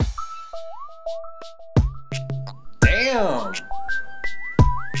Damn.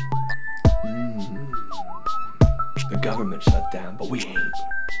 The government shut down, but we ain't.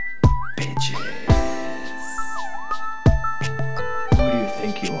 Bitches. Who do you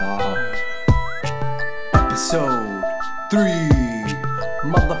think you are? Episode 3.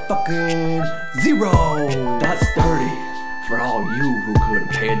 Motherfucking 0. That's 30. For all you who couldn't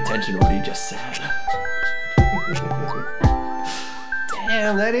pay attention to what he just said.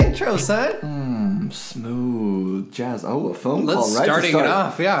 Damn, that intro, son. Smooth jazz. Oh, a phone call, Let's right? starting it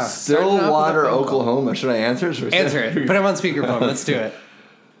off, yeah. Starting off with a Stillwater, phone call. Oklahoma. Should I answer it? Should I Answer it. Put him on speakerphone. Let's do it.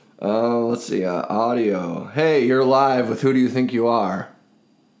 Let's see. Audio. Hey, you're live with Who Do You Think You Are?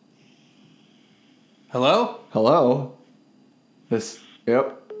 Hello? Hello?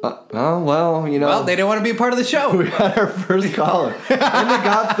 Yep. Well, you know. Well, they didn't want to be a part of the show. We had our first caller. And they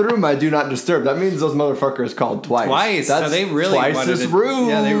got through my Do Not Disturb. That means those motherfuckers called twice. Twice. That's So they really twice wanted as it. rude.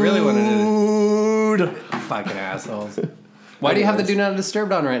 Yeah, they really wanted it. Fucking assholes. Why do you have the Do Not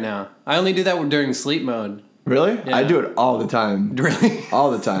Disturb on right now? I only do that during sleep mode. Really? Yeah. I do it all the time. Really? All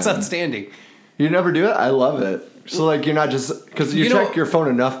the time. It's outstanding. You never do it? I love it. So, like, you're not just... Because you check your phone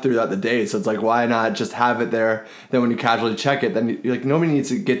enough throughout the day, so it's like, why not just have it there? Then when you casually check it, then you're like, nobody needs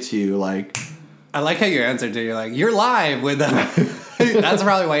to get to you, like... I like how you answered to. You're like, you're live with... That's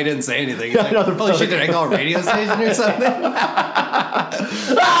probably why you didn't say anything. You're like, holy shit, did I call a radio station or something?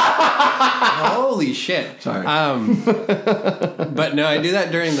 Holy shit. Sorry. But no, I do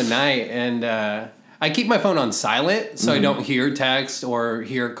that during the night, and I keep my phone on silent, so I don't hear text or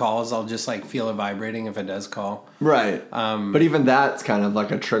hear calls. I'll just like feel it vibrating if it does call. Right. But even that's kind of like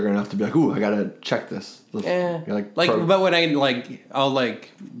a trigger enough to be like, ooh, I gotta check this. You're But when I'll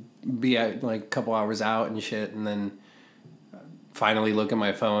be at like a couple hours out and shit, and then finally look at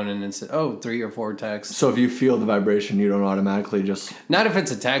my phone and it's 3 or 4 texts. So if you feel the vibration, you don't automatically just... Not if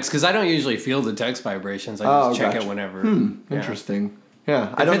it's a text, because I don't usually feel the text vibrations. I just check it whenever. Yeah. Interesting.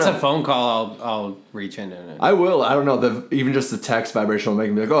 Yeah, If it's a phone call, I'll reach into it. I will. I don't know. Even just the text vibration will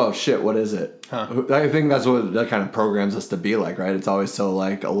make me like, oh shit, what is it? Huh. I think that's what that kind of programs us to be like, right? It's always so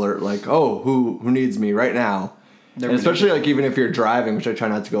like alert, like, oh, who needs me right now? And especially like even if you're driving, which I try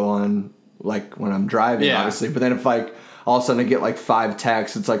not to go on like when I'm driving, obviously. But then if like all of a sudden I get like 5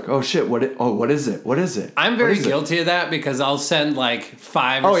 texts, it's like, oh shit, what is it? What is it? I'm very guilty of that because I'll send like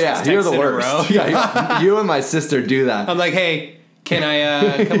 5 or 6 texts you're the in worst. a row. Yeah, you and my sister do that. I'm like, hey, can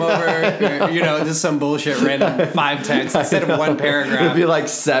I come over? Or, just some bullshit random 5 texts instead of 1 paragraph. It'd be like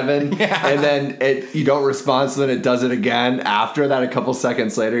 7, and then you don't respond, so then it does it again after that. A couple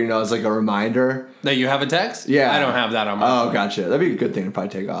seconds later, it's like a reminder that you have a text. Yeah, I don't have that on my phone. Oh, gotcha. That'd be a good thing to probably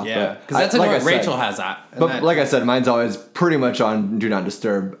take off. Yeah, because that's what Rachel has that. But like I said, mine's always pretty much on Do Not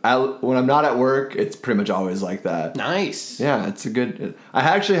Disturb. When I'm not at work, it's pretty much always like that. Nice. Yeah, it's a good. I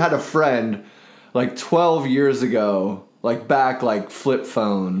actually had a friend like 12 years ago. Like back, like flip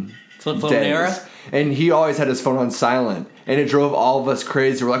phone days. Era? And he always had his phone on silent. And it drove all of us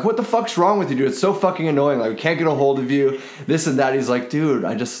crazy. We're like, what the fuck's wrong with you, dude? It's so fucking annoying. Like, we can't get a hold of you. This and that. He's like, dude,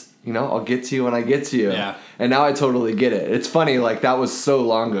 I just, I'll get to you when I get to you. Yeah. And now I totally get it. It's funny, like, that was so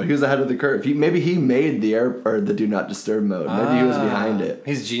long ago. He was ahead of the curve. Maybe he made the Do Not Disturb mode. Maybe he was behind it.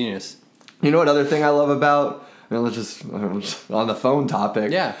 He's genius. You know what other thing I love about... let's just on the phone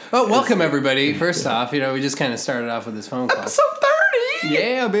topic. Yeah. Oh, welcome everybody. First off, we just kind of started off with this phone call. Episode 30.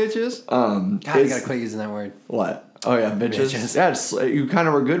 Yeah, bitches. God, I gotta quit using that word. What? Oh yeah, bitches. Yeah, you kind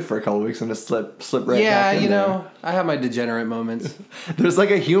of were good for a couple of weeks and just slip right back in there. I have my degenerate moments. There's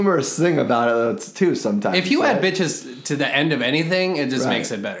like a humorous thing about it though, too. Sometimes if you add bitches to the end of anything, it just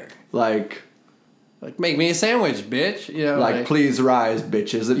makes it better. Like make me a sandwich, bitch. Like please rise,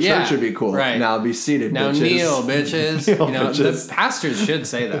 bitches. At church would be cool. Right. Now be seated, now bitches. Kneel, bitches. Bitches. The pastors should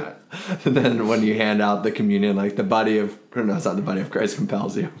say that. And then when you hand out the communion, like it's not the body of Christ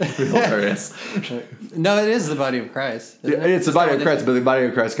compels you. Hilarious. No, it is the body of Christ. It's the body of Christ, but the body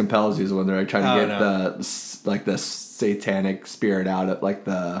of Christ compels you is when they're like trying to get the satanic spirit out of like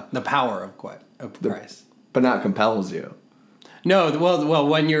the power of Christ, but not compels you. No, well,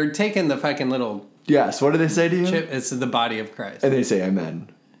 when you're taking the fucking little yes, what do they say to you? Chip, it's the body of Christ, and they say amen.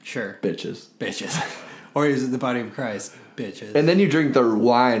 Sure, bitches, or is it the body of Christ, bitches? And then you drink the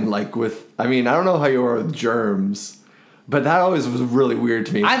wine like with. I mean, I don't know how you are with germs. But that always was really weird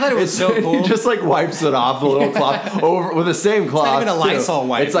to me. I thought it was so cool. He just like wipes it off a little cloth over with the same cloth. It's not even a Lysol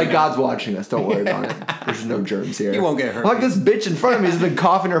wipe. It's like God's watching us. Don't worry about it. There's no germs here. You won't get hurt. Like this bitch in front of me has been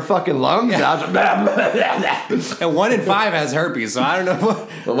coughing her fucking lungs out. And 1 in 5 has herpes, so I don't know.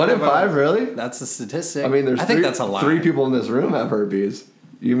 But 1 in 5, really? That's the statistic. I mean, I think that's a lot. 3 people in this room have herpes.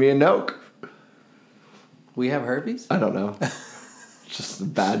 You, me, and Noak. We have herpes? I don't know. just a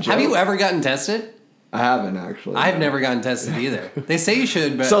bad joke. Have you ever gotten tested? I haven't, actually. I've never gotten tested either. They say you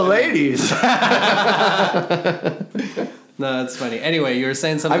should, but... So, ladies... No, that's funny. Anyway, you were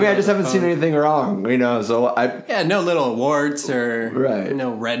saying something. I mean, I just haven't seen anything wrong, so I... Yeah, no little warts or... Right.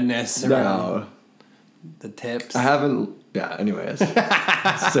 No redness around the tips. I haven't... Yeah, anyways. Save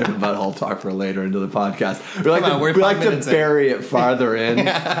the butthole talk for later into the podcast. We like to bury it farther in.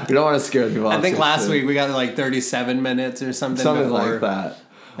 Yeah. We don't want to scare people off. I think last week we got like 37 minutes or something. Something like that.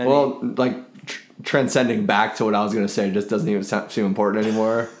 Transcending back to what I was going to say just doesn't even seem important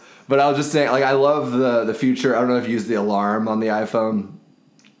anymore. But I was just saying, I love the future. I don't know if you use the alarm on the iPhone.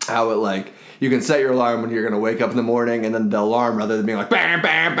 How it, you can set your alarm when you're going to wake up in the morning, and then the alarm, rather than being like, bam,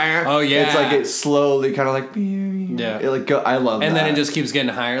 bam, bam. Oh, yeah. It slowly kind of yeah. I love that. And then it just keeps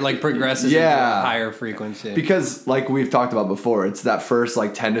getting higher, progresses into a higher frequency. Because, we've talked about before, it's that first,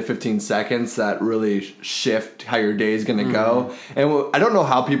 10 to 15 seconds that really shift how your day is going to go. And I don't know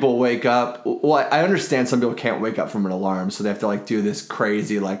how people wake up. Well, I understand some people can't wake up from an alarm, so they have to, do this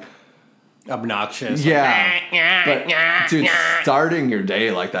crazy, obnoxious. Yeah. But, dude, starting your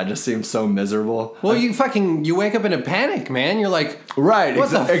day like that just seems so miserable. Well, you wake up in a panic, man. You're like... Right,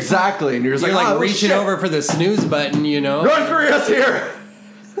 exactly. And you're just reaching over for the snooze button, North Korea's here!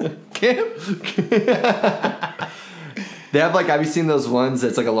 Kim? They have, have you seen those ones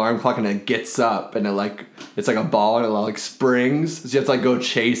that's alarm clock and it gets up and it's a ball and it springs? So you have to go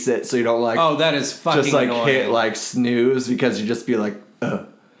chase it so you don't Oh, that is fucking just annoying. Hit snooze because you just be ugh.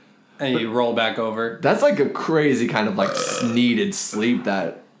 And you roll back over. That's a crazy kind of needed sleep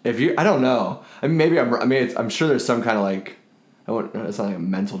that I don't know. I mean, maybe I'm sure there's some kind of it's not a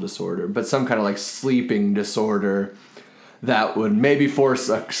mental disorder, but some kind of sleeping disorder that would maybe force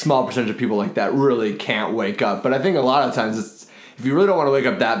a small percentage of people that really can't wake up. But I think a lot of times if you really don't want to wake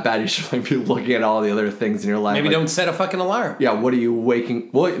up that bad, you should be looking at all the other things in your life. Maybe don't set a fucking alarm. Yeah, what are you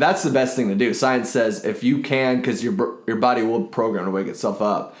waking? Well, that's the best thing to do. Science says if you can, because your body will program to wake itself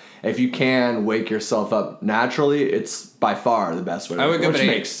up. If you can wake yourself up naturally, it's by far the best way to wake up, which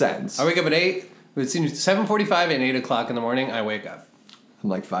makes sense. I wake up at 8. It's 7:45 and 8 o'clock in the morning, I wake up.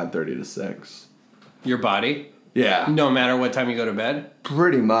 From 5:30 to 6. Your body? Yeah. No matter what time you go to bed?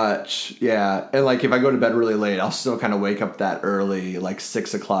 Pretty much, yeah. And if I go to bed really late, I'll still kind of wake up that early,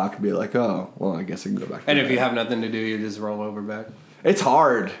 6 o'clock, and be oh, well, I guess I can go back to bed. And if you have nothing to do, you just roll over back? It's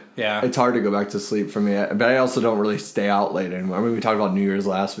hard. Yeah. It's hard to go back to sleep for me. But I also don't really stay out late anymore. I mean, we talked about New Year's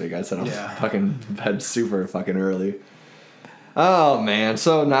last week. I said I was fucking bed super fucking early. Oh, man.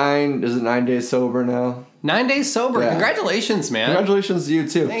 So is it 9 days sober now? 9 days sober. Yeah. Congratulations, man. Congratulations to you,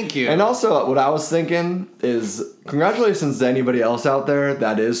 too. Thank you. And also, what I was thinking is congratulations to anybody else out there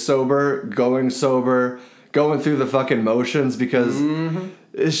that is sober, going through the fucking motions, because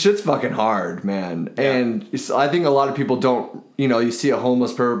this shit's fucking hard, man. Yeah. And I think a lot of people don't, you see a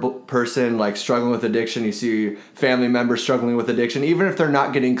homeless person struggling with addiction, you see family members struggling with addiction, even if they're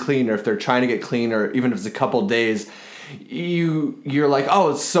not getting clean, or if they're trying to get clean, or even if it's a couple days, you're oh,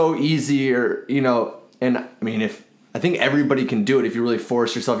 it's so easy, or, and I mean, I think everybody can do it if you really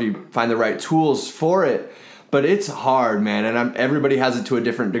force yourself, you find the right tools for it. But it's hard, man, and everybody has it to a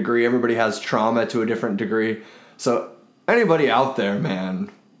different degree. Everybody has trauma to a different degree. So anybody out there, man,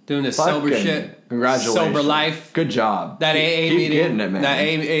 doing this sober shit, congratulations, sober life, good job. That AA keep meeting, getting it, man. That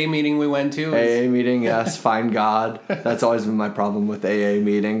AA meeting we went to, AA meeting, yes, find God. That's always been my problem with AA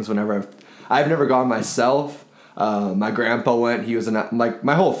meetings. Whenever I've never gone myself. My grandpa went. He was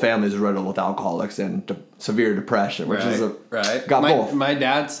my whole family's riddled with alcoholics and severe depression, which is got both. My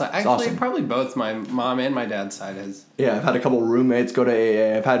dad's side, actually, awesome. Probably both my mom and my dad's side is. Yeah, I've had a couple roommates go to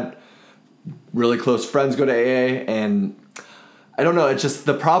AA. I've had really close friends go to AA, and I don't know. It's just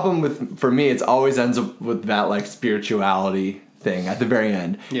the problem for me. It always ends up with that spirituality thing at the very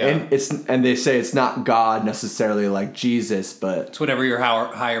end. Yeah. And they say it's not God necessarily like Jesus, but it's whatever your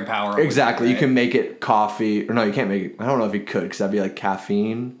higher power. Exactly. Right? You can make it coffee, or no, you can't make it. I don't know if you could, because that'd be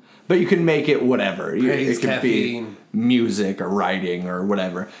caffeine. But you can make it whatever. It could be music or writing or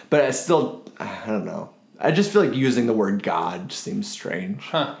whatever. But I don't know. I just feel like using the word God just seems strange.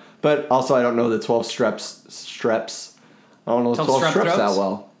 Huh. But also, I don't know the 12 streps. I don't know the 12 streps that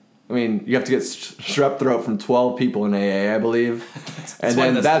well. I mean, you have to get strep throat from 12 people in AA, I believe. And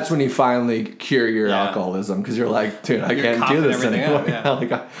then that's when you finally cure your alcoholism, because you're like, dude, I can't do this anymore.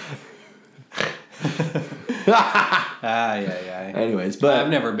 Anyways, but I've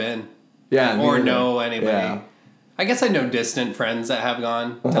never been. Yeah. Or know anybody. Yeah. I guess I know distant friends that have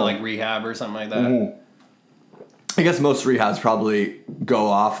gone to rehab or something like that. Mm-hmm. I guess most rehabs probably go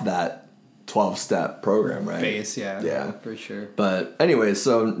off that 12-step program, right? Base, yeah, for sure. But anyways,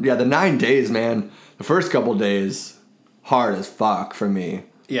 so yeah, the 9 days, man. The first couple days, hard as fuck for me.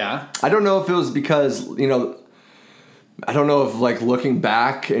 Yeah. I don't know if it was because, I don't know if like looking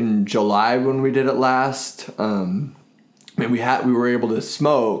back in July when we did it last, we were able to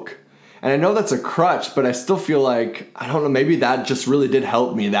smoke. And I know that's a crutch, but I still feel like, I don't know, maybe that just really did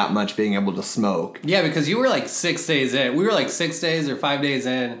help me that much being able to smoke. Yeah, because you were like 6 days in. We were like 6 days or 5 days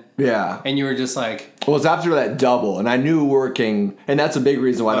in. Yeah. And you were just like... Well, it's after that double, and I knew working, and that's a big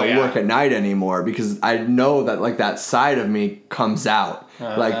reason why I don't work at night anymore, because I know that like that side of me comes out.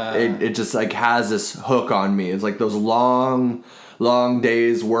 Like it just like has this hook on me. It's like those long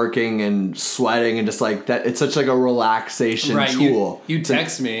days working and sweating and just like that. It's such like a relaxation tool. You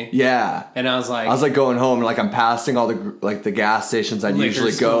text me. Yeah. And I was like going home and like I'm passing all the gas stations I'd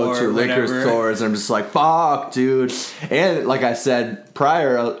usually go to, liquor stores, and I'm just like, fuck, dude. And like I said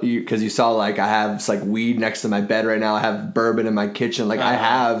prior, because you saw like I have like weed next to my bed right now. I have bourbon in my kitchen. Like I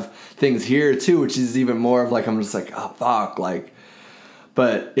have things here too, which is even more of like, I'm just like, oh fuck, like.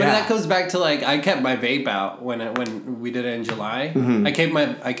 But that goes back to like I kept my vape out when we did it in July. Mm-hmm. I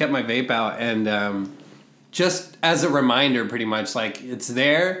kept my vape out, and just as a reminder, pretty much like it's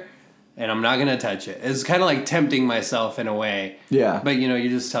there, and I'm not gonna touch it. It's kind of like tempting myself in a way. Yeah. But you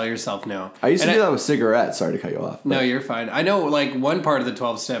just tell yourself no. I used to do that with cigarettes. Sorry to cut you off. But. No, you're fine. I know like one part of the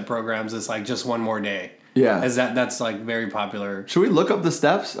 12-step programs is like just one more day. Yeah. That's like very popular. Should we look up the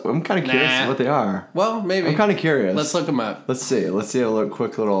steps? I'm kind of curious what they are. Well, maybe. I'm kind of curious. Let's look them up. Let's see a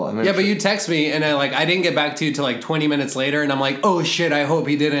quick little. Yeah, but you text me and I didn't get back to you till like 20 minutes later, and I'm like, oh shit, I hope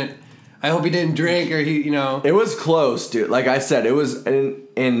he didn't drink or he. It was close, dude. Like I said, it was and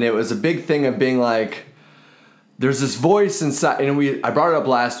it was a big thing of being like, there's this voice inside, and I brought it up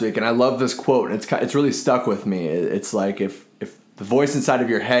last week, and I love this quote, and it's really stuck with me. It's like if the voice inside of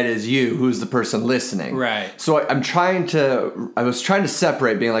your head is you, who's the person listening. Right. So I was trying to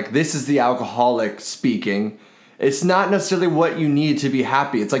separate, being like, this is the alcoholic speaking. It's not necessarily what you need to be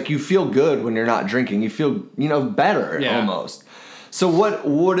happy. It's like you feel good when you're not drinking. You feel, better almost. So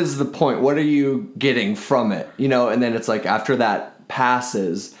what is the point? What are you getting from it? And then it's like after that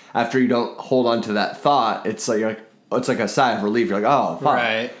passes, after you don't hold on to that thought, it's like it's like a sigh of relief. You're like, oh, fuck.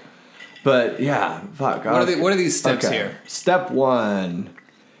 Right. But yeah, fuck. What are these steps here? Step 1,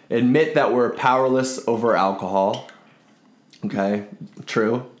 admit that we're powerless over alcohol. Okay,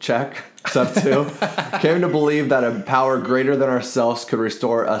 true. Check. Step 2, came to believe that a power greater than ourselves could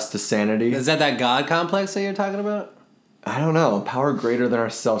restore us to sanity. Is that God complex that you're talking about? I don't know. A power greater than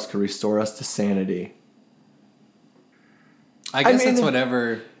ourselves could restore us to sanity. I guess it's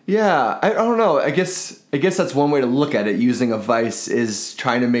whatever. Yeah, I don't know. I guess that's one way to look at it. Using a vice is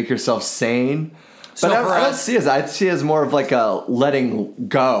trying to make yourself sane. But I don't see it as more of like a letting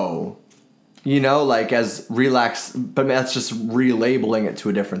go. Like as relax. But that's just relabeling it to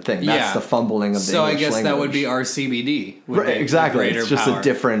a different thing. That's the fumbling of the English English language. That would be our CBD. Right, exactly. It's just a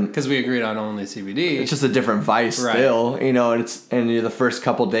different, because we agreed on only CBD. It's just a different vice still. And the first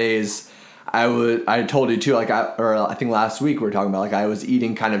couple days. I told you too, I think last week we were talking about, I was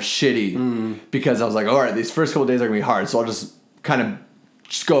eating kind of shitty because I was like, all right, these first couple days are going to be hard, so I'll just kind of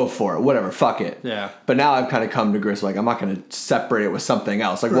just go for it, whatever, fuck it. Yeah. But now I've kind of come to grips, I'm not going to separate it with something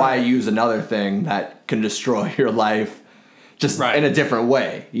else. Why use another thing that can destroy your life just in a different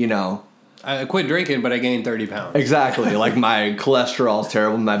way, I quit drinking, but I gained 30 pounds. Exactly. My cholesterol's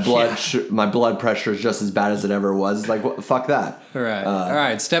terrible. My blood pressure is just as bad as it ever was. It's like, fuck that. All right. All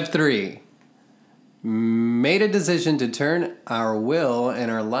right. Step 3. Made a decision to turn our will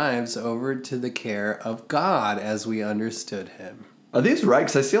and our lives over to the care of God as we understood Him. Are these right?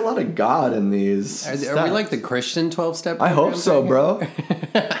 Because I see a lot of God in these. Are we like the Christian 12-step? I hope so, bro.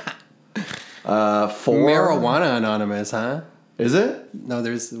 4. Marijuana Anonymous, huh? Is it? No,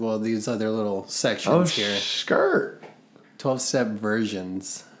 there's these other little sections here. Skirt. 12-step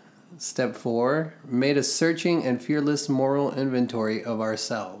versions. Step 4, made a searching and fearless moral inventory of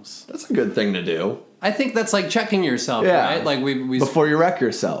ourselves. That's a good thing to do. I think that's like checking yourself, right? Like we before you wreck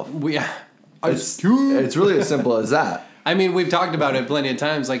yourself. It's really as simple as that. I mean, we've talked about it plenty of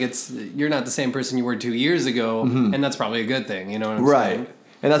times. Like you're not the same person you were 2 years ago, and that's probably a good thing. You know what I'm saying? Right.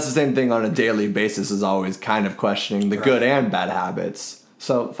 And that's the same thing on a daily basis, is always kind of questioning the good and bad habits.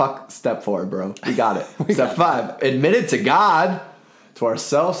 So fuck step 4, bro. You got it. Step 5, admit it to God, to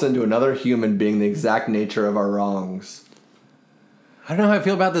ourselves, and to another human being the exact nature of our wrongs. I don't know how I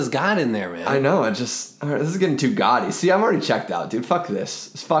feel about this God in there, man. I know. this is getting too gaudy. See, I'm already checked out, dude. Fuck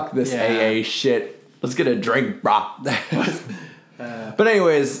this. Fuck this AA shit. Let's get a drink, brah. But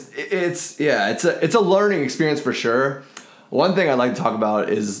anyways, it's a learning experience for sure. One thing I'd like to talk about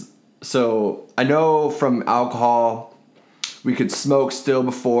is, so I know from alcohol we could smoke still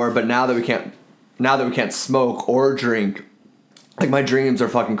before, but now that we can't now that we can't smoke or drink, like my dreams are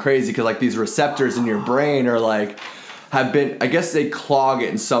fucking crazy because like these receptors in your brain are like have been, I guess they clog it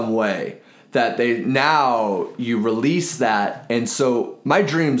in some way that now you release that, and so my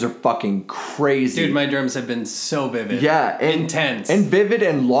dreams are fucking crazy. Dude, my dreams have been so vivid. Yeah, intense and vivid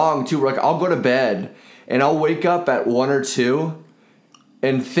and long too. Like I'll go to bed and I'll wake up at 1 or 2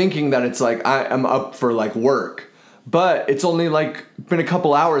 and thinking that it's like I'm up for like work. But it's only like been a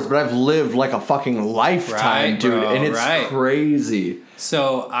couple hours, but I've lived like a fucking lifetime, dude. Bro, and it's crazy.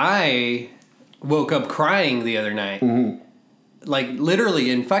 So I woke up crying the other night. Mm-hmm. Like literally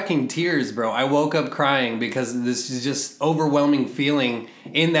in fucking tears, bro. I woke up crying because this is just overwhelming feeling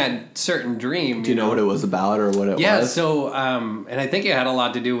in that certain dream. Do you know what it was about or what it was? Yeah, so, and I think it had a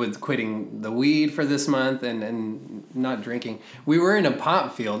lot to do with quitting the weed for this month and not drinking. We were in a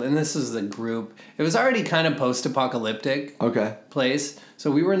pop field, and this is the group. It was already kind of post-apocalyptic place. So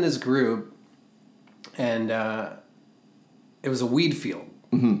we were in this group, and it was a weed field.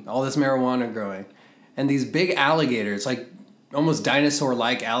 Mm-hmm. All this marijuana growing. And these big alligators, like almost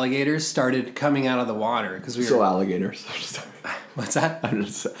dinosaur-like alligators, started coming out of the water because we were. So alligators. What's that? I'm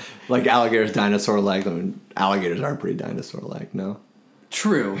just like alligators, dinosaur-like. I mean, alligators are pretty dinosaur-like. No.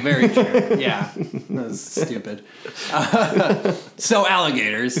 True. Very true. Yeah. That was stupid. So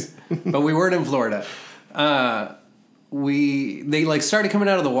alligators, but we weren't in Florida. They like started coming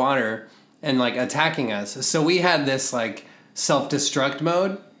out of the water and like attacking us. So we had this like self-destruct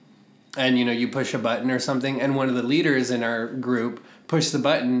mode. And, you know, you push a button or something, and one of the leaders in our group pushed the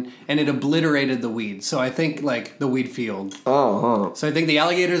button, and it obliterated the weed. So I think, like, the weed field. Oh, So I think the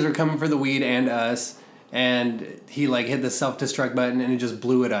alligators were coming for the weed and us, and he, like, hit the self-destruct button, and it just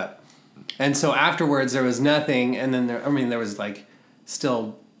blew it up. And so afterwards, there was nothing, and then there was, like,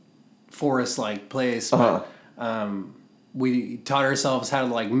 still forest-like place. But we taught ourselves how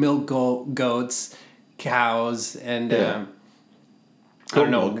to, like, milk goats, cows, and... Yeah. I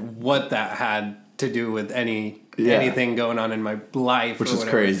don't know what that had to do with anything going on in my life. Which is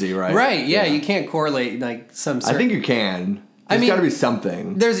crazy, right? Right, yeah, you can't correlate like some certain... I think you can. There's got to be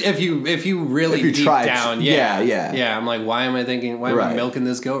something. There's if you really deep down, yeah. I'm like, why am I milking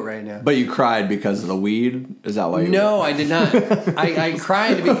this goat right now? But you cried because of the weed? Is that why? No, I did not. I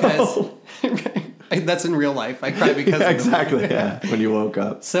cried because... That's in real life. I cried because exactly, when you woke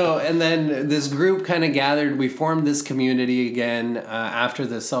up. So, and then this group kind of gathered. We formed this community again after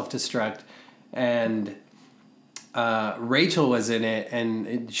the self-destruct. And Rachel was in it.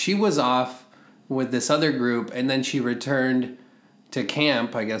 And she was off with this other group. And then she returned to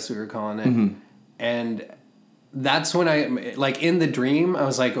camp, I guess we were calling it. Mm-hmm. And that's when in the dream, I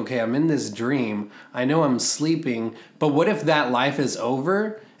was like, okay, I'm in this dream. I know I'm sleeping. But what if that life is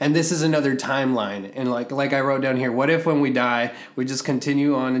over? And this is another timeline. And like I wrote down here, what if when we die, we just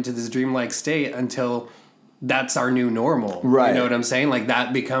continue on into this dreamlike state until that's our new normal? Right. You know what I'm saying? Like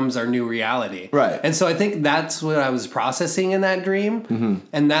that becomes our new reality. Right. And so I think that's what I was processing in that dream. Mm-hmm.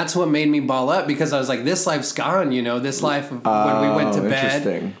 And that's what made me ball up because I was like, this life's gone, you know, this life of when we went to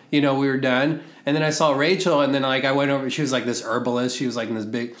bed, you know, we were done. And then I saw Rachel and then like I went over, she was like this herbalist. She was like in this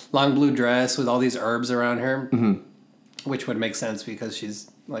big long blue dress with all these herbs around her, which would make sense because she's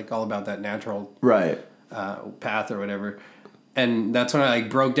like all about that natural path or whatever. And that's when I like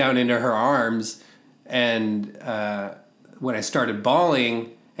broke down into her arms. And when I started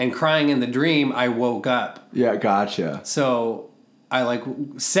bawling and crying in the dream, I woke up. Yeah, gotcha. So I like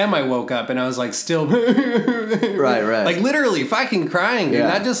semi woke up and I was like still right. Like literally fucking crying, dude.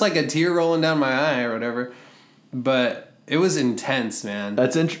 Not just like a tear rolling down my eye or whatever. But it was intense, man.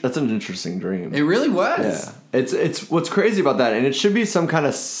 That's an interesting dream. It really was. Yeah. It's what's crazy about that, and it should be some kind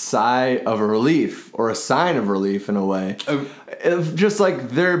of sigh of relief or a sign of relief in a way. Just like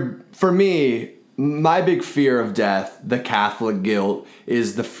for me, my big fear of death, the Catholic guilt,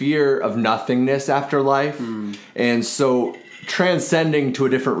 is the fear of nothingness after life. And so transcending to a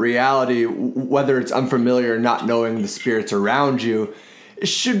different reality, whether it's unfamiliar or not knowing the spirits around you, it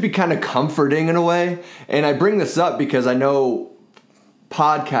should be kind of comforting in a way. And I bring this up because I know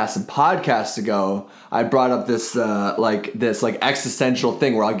podcasts ago, I brought up this existential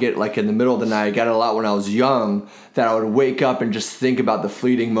thing where I'll get like in the middle of the night. I got it a lot when I was young, that I would wake up and just think about the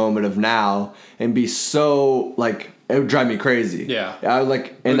fleeting moment of now and be so like, it would drive me crazy. Yeah. I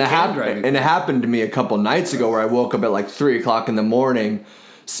like, and it happened to me a couple nights ago where I woke up at like 3:00 in the morning,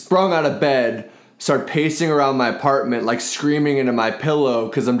 sprung out of bed, start pacing around my apartment, like screaming into my pillow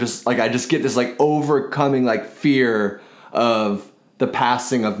because I'm just like, I just get this like overcoming like fear of the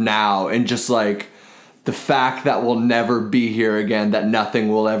passing of now, and just like the fact that we'll never be here again, that nothing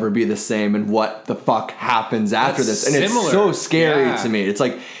will ever be the same, and what the fuck happens after this. And it's so scary to me. It's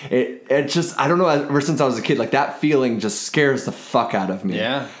like, it just, I don't know, ever since I was a kid, like that feeling just scares the fuck out of me.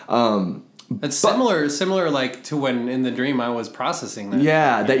 Yeah. It's similar like to when in the dream I was processing that.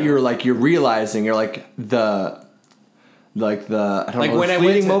 Yeah, that you're realizing, you're like the I don't know, the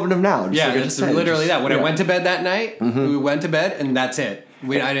fleeting moment of now. Just like it's literally that. When I went to bed that night, we went to bed and that's it.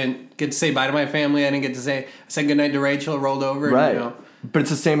 I didn't get to say bye to my family. I didn't get to say, I said goodnight to Rachel, rolled over. Right. And, but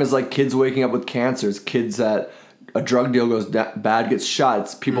it's the same as like kids waking up with cancers, kids that a drug deal goes bad, gets shot.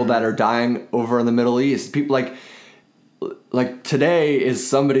 It's people that are dying over in the Middle East. People like today is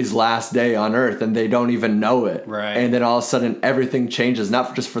somebody's last day on earth and they don't even know it. Right. And then all of a sudden everything changes,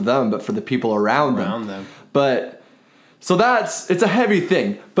 not just for them, but for the people around them. But so it's a heavy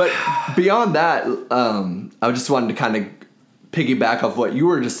thing. But beyond that, I just wanted to kind of piggyback off what you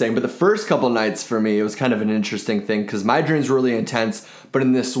were just saying. But the first couple nights for me, it was kind of an interesting thing because my dreams were really intense, but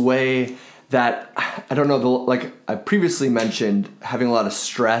in this way that, I don't know, like I previously mentioned, having a lot of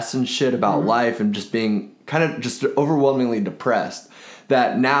stress and shit about life and just being kind of just overwhelmingly depressed,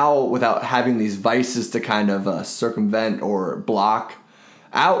 that now without having these vices to kind of circumvent or block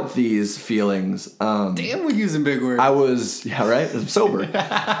out these feelings. Damn, we're using big words. I was, yeah, right? I'm sober.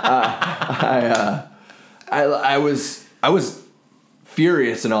 I was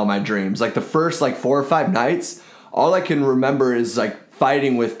furious in all my dreams. Like the first 4 or 5 nights, all I can remember is like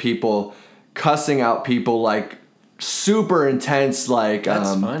fighting with people, cussing out people, like super intense, like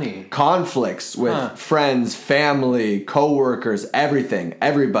that's funny. Conflicts with friends, family, coworkers,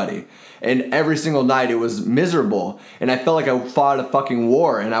 everybody. And every single night it was miserable. And I felt like I fought a fucking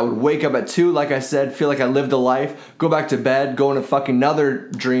war. And I would wake up at 2, like I said, feel like I lived a life, go back to bed, go in a fucking another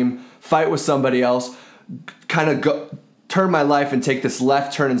dream, fight with somebody else, kind of turn my life and take this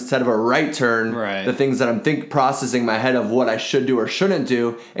left turn instead of a right turn. Right. The things that I'm processing in my head of what I should do or shouldn't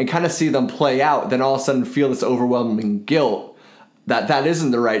do, and kind of see them play out. Then all of a sudden feel this overwhelming guilt that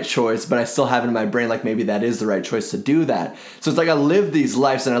isn't the right choice, but I still have it in my brain like maybe that is the right choice to do that. So it's like I lived these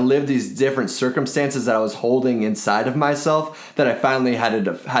lives and I lived these different circumstances that I was holding inside of myself that I finally had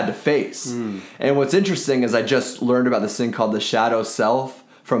to face. And what's interesting is I just learned about this thing called the shadow self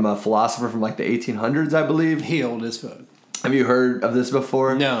from a philosopher from like the 1800s, I believe. He old as fuck. Have you heard of this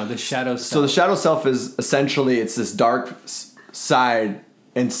before? No, the shadow self. So the shadow self is essentially, it's this dark side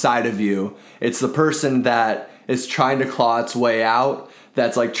inside of you. It's the person that is trying to claw its way out,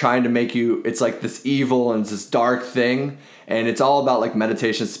 that's like trying to make you, it's like this evil and it's this dark thing. And it's all about like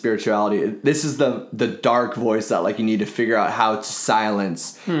meditation, spirituality. This is the dark voice that like you need to figure out how to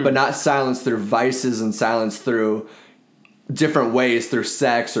silence, but not silence through vices and silence through different ways, through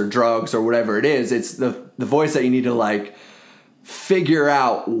sex or drugs or whatever it is. It's the voice that you need to like figure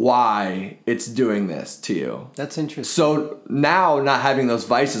out why it's doing this to you. That's interesting. So now, not having those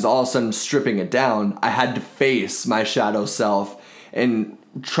vices, all of a sudden stripping it down, I had to face my shadow self and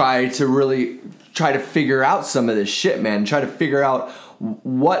try to figure out some of this shit, man. Try to figure out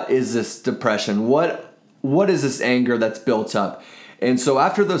what is this depression? What is this anger that's built up? And so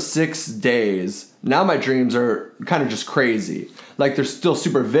after those 6 days, now my dreams are kind of just crazy. Like they're still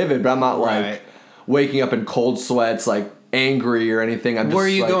super vivid, but I'm not like waking up in cold sweats, like angry or anything. I'm just were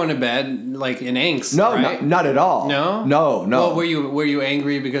you going to bed like in angst? No, right? not at all. No. Well, were you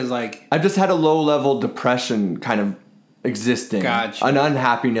angry because like I just had a low level depression kind of existing. Gotcha. An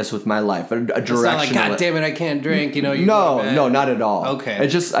unhappiness with my life, a direction. It's not like, God damn it, I can't drink. You know. No, not at all. Okay.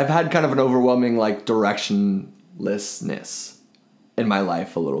 I've had kind of an overwhelming like directionlessness in my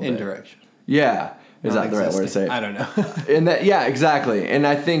life a little bit. Indirection. Yeah, is that the right word to say it? I don't know. And that, yeah, exactly. And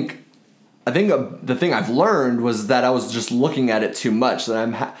I think the thing I've learned was that I was just looking at it too much.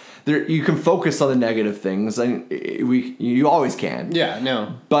 That you can focus on the negative things, and you always can. Yeah,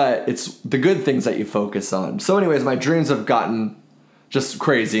 no. But it's the good things that you focus on. So, anyways, my dreams have gotten just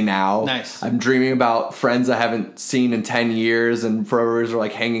crazy now. Nice. I'm dreaming about friends I haven't seen in 10 years, and forever are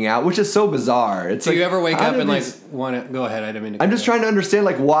like hanging out, which is so bizarre. It's do like, you ever wake up and like want to go ahead? I didn't mean to. I'm just trying to understand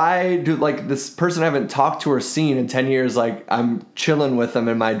like why do like this person I haven't talked to or seen in 10 years, like I'm chilling with them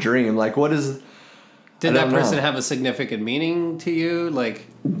in my dream. Like what is? Did that person have a significant meaning to you? Like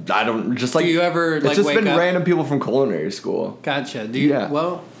I don't just like. Do you ever like? It's just wake been up? Random people from culinary school. Gotcha. Do you? Yeah.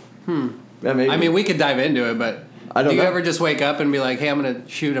 Well, Yeah, maybe. I mean, we could dive into it, but. I don't Do you know. ever just wake up and be like, hey, I'm going to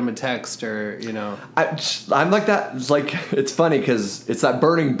shoot him a text or, you know? I'm like that. It's like, it's funny because it's that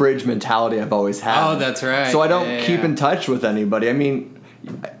burning bridge mentality I've always had. Oh, that's right. So I don't keep in touch with anybody. I mean,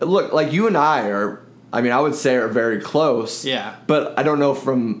 look, like you and I would say are very close. Yeah. But I don't know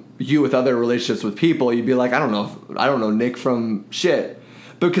from you with other relationships with people, you'd be like, I don't know Nick from shit.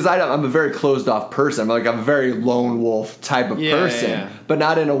 because I'm a very closed off person. I'm a very lone wolf type of person, but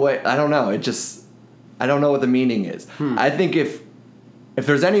not in a way. I don't know. I don't know what the meaning is. I think if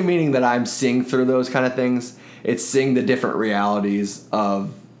there's any meaning that I'm seeing through those kind of things, it's seeing the different realities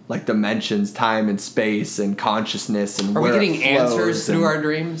of like dimensions, time and space, and consciousness, and are we getting answers through our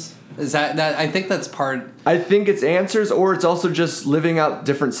dreams? Is that I think that's part. I think it's answers, or it's also just living out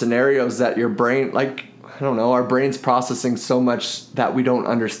different scenarios that your brain, like, I don't know, our brain's processing so much that we don't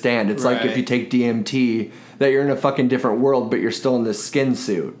understand. It's like if you take DMT, that you're in a fucking different world, but you're still in this skin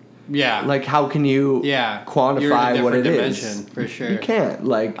suit. Yeah. Like, how can you quantify what it is? For sure. You can't.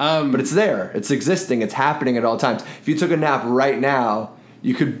 Like, but it's there. It's existing. It's happening at all times. If you took a nap right now,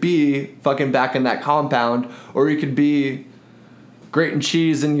 you could be fucking back in that compound, or you could be grating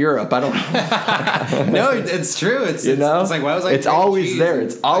cheese in Europe. I don't know. No, it's true. It's you know? It's like, why was I? It's always there.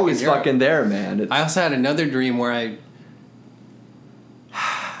 It's always fucking there, man. I also had another dream where I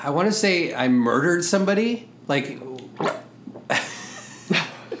want to say I murdered somebody. Like,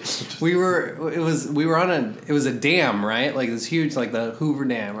 it was a dam, right? Like this huge, like the Hoover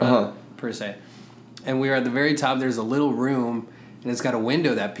Dam, right? Per se. And we were at the very top. There's a little room, and it's got a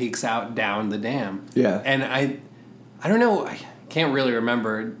window that peeks out down the dam. Yeah. And I don't know. I can't really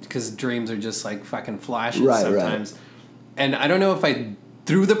remember because dreams are just like fucking flashes sometimes. Right. And I don't know if I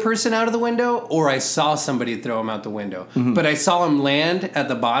threw the person out of the window or I saw somebody throw him out the window. Mm-hmm. But I saw him land at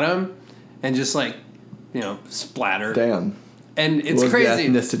the bottom and just like, splatter. Damn. And it's what was crazy.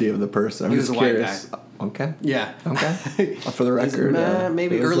 The ethnicity of the person? He was a curious. White guy. Okay. Yeah. Okay. For the record.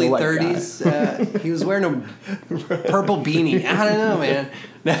 Maybe early 30s. He was wearing a purple beanie. I don't know, man.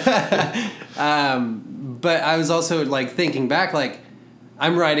 But I was also like thinking back, like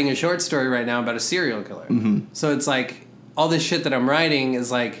I'm writing a short story right now about a serial killer. Mm-hmm. So it's like all this shit that I'm writing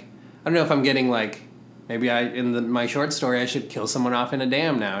is like, I don't know if I'm getting like, maybe my short story I should kill someone off in a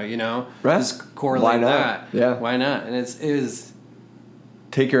dam now, Right. Just correlate that. Yeah. Why not? And it was.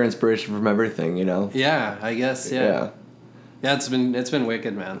 Take your inspiration from everything, Yeah, I guess. Yeah. Yeah, it's been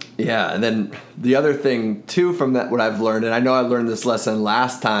wicked, man. Yeah, and then the other thing too from that, what I've learned, and I know I learned this lesson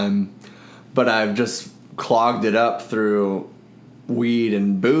last time, but I've just clogged it up through weed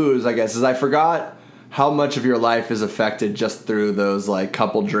and booze, I guess, is I forgot how much of your life is affected just through those like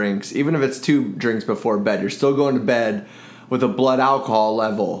couple drinks. Even if it's 2 drinks before bed, you're still going to bed with a blood alcohol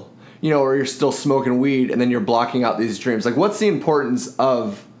level. Or you're still smoking weed and then you're blocking out these dreams. Like, what's the importance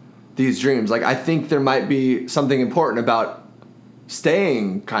of these dreams? Like, I think there might be something important about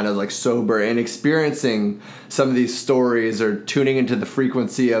staying kind of like sober and experiencing some of these stories or tuning into the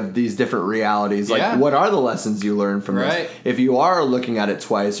frequency of these different realities. Like, what are the lessons you learn from this? If you are looking at it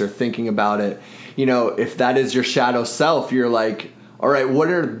twice or thinking about it, if that is your shadow self, you're like, all right, what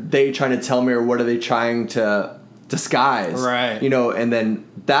are they trying to tell me, or what are they trying to disguise? Right. And then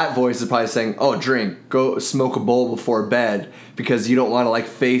that voice is probably saying, oh, drink, go smoke a bowl before bed, because you don't want to like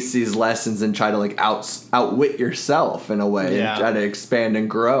face these lessons and try to like outwit yourself in a way, and try to expand and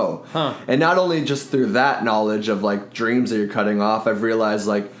grow. And not only just through that knowledge of like dreams that you're cutting off, I've realized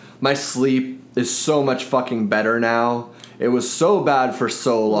like my sleep is so much fucking better now. It was so bad for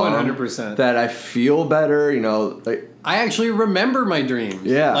so long 100%. that I feel better, like, I actually remember my dreams.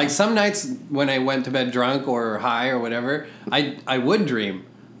 Yeah. Like some nights when I went to bed drunk or high or whatever, I would dream.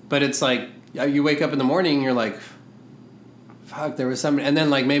 But it's like you wake up in the morning and you're like, fuck, there was something. And then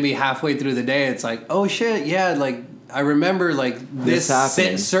like maybe halfway through the day, it's like, oh shit, yeah, like I remember like this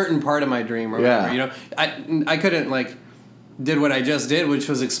certain part of my dream or whatever. I couldn't like did what I just did, which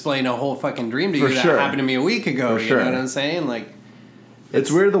was explain a whole fucking dream to you that happened to me a week ago. You know what I'm saying? Like,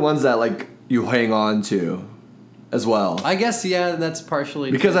 it's weird the ones that like you hang on to as well. I guess that's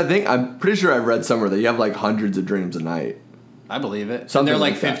partially because true. I'm pretty sure I've read somewhere that you have like hundreds of dreams a night. I believe it. Something and they're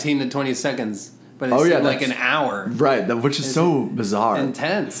like 15 to 20 seconds, but it's like an hour. Right, which is so bizarre.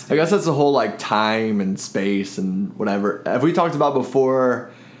 Intense. I guess that's the whole like time and space and whatever. Have we talked about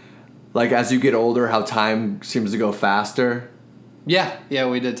before, like as you get older, how time seems to go faster? Yeah,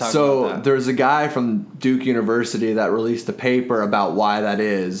 we did talk about that. So there's a guy from Duke University that released a paper about why that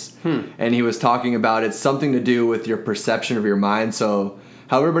is. And he was talking about it's something to do with your perception of your mind. So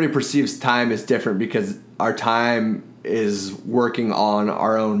how everybody perceives time is different because our time is working on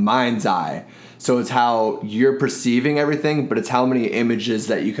our own mind's eye. So it's how you're perceiving everything, but it's how many images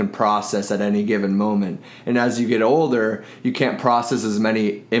that you can process at any given moment. And as you get older, you can't process as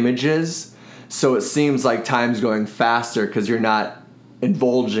many images. So it seems like time's going faster because you're not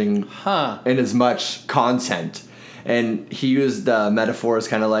indulging in as much content. And he used metaphors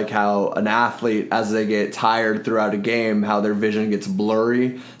kind of like how an athlete, as they get tired throughout a game, how their vision gets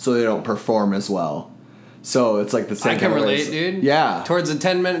blurry so they don't perform as well. So it's like the same. I can relate, dude. Yeah. Towards the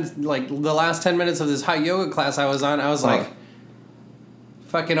 10 minutes, like the last 10 minutes of this hot yoga class I was on, I was like,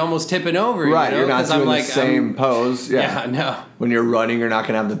 fucking almost tipping over. Right, you know? You're not doing the same pose. Yeah, no. When you're running, you're not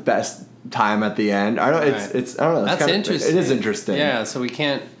gonna have the best time at the end. I don't. It's. I don't know. That's interesting. It is interesting. Yeah. So we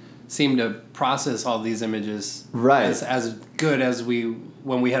can't seem to process all these images as good as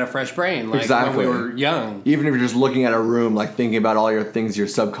when we had a fresh brain, like when we were young. Even if you're just looking at a room, like thinking about all your things you're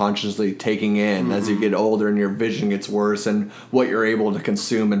subconsciously taking in as you get older and your vision gets worse and what you're able to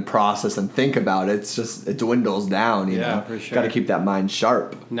consume and process and think about, it dwindles down, you know? For sure. Got to keep that mind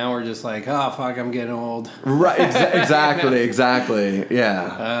sharp. Now we're just like, oh, fuck, I'm getting old. Right, exactly,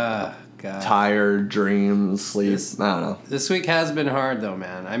 yeah. God. Tired, dreams, sleep, I don't know. This week has been hard, though,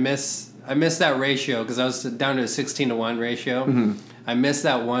 man. I miss that ratio because I was down to a 16-to-1 ratio. Mm-hmm. I miss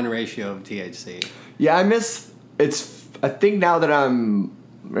that 1 ratio of THC. Yeah, I think now that I'm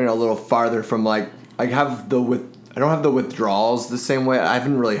a little farther from I don't have the withdrawals the same way. I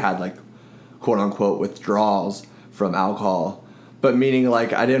haven't really had like quote unquote withdrawals from alcohol, but meaning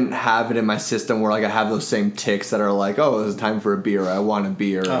I didn't have it in my system where I have those same tics that are like, oh, it's time for a beer. I want a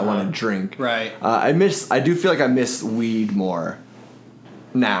beer. I want a drink. Right. I do feel like I miss weed more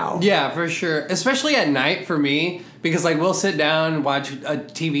now. Yeah, for sure. Especially at night for me, because we'll sit down and watch a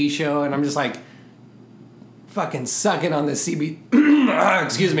TV show and I'm just fucking sucking on the CBD.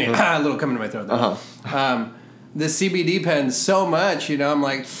 Excuse me, a little coming to my throat there. The CBD pen so much, I'm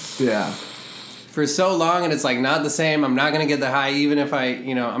like, yeah. For so long, and it's not the same. I'm not gonna get the high, even if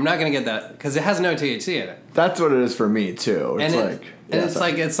I'm not gonna get that because it has no THC in it. That's what it is for me too. It's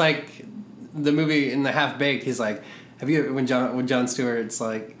it's like the movie in the Half Baked. He's like, have you when Jon Stewart's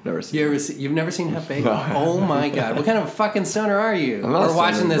like, never seen you've never seen Half Baked? No. Oh my god, what kind of fucking stoner are you? I'm not We're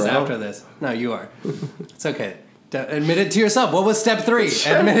watching this bro. after this. No, you are. It's okay. Admit it to yourself. What was step 3?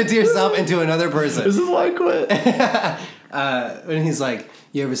 Admit it to yourself and to another person. This is why I quit. And he's like,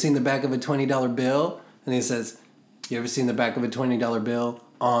 you ever seen the back of a $20 bill? And he says, you ever seen the back of a $20 bill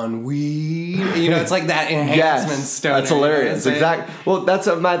on weed? It's like that enhancement stoner. That's hilarious. Exactly. Well, that's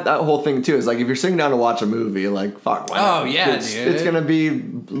that whole thing too. Is if you're sitting down to watch a movie, fuck. Why not? Dude. It's gonna be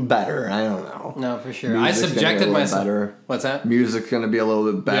better. I don't know. No, for sure. Music's I subjected myself. Better. What's that? Music's gonna be a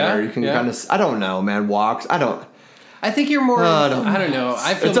little bit better. Yeah? You can kind of. I don't know, man. Walks. I think you're more. I don't know.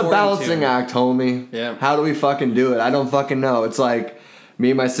 I feel it's a balancing act, homie. Yeah. How do we fucking do it? I don't fucking know. It's like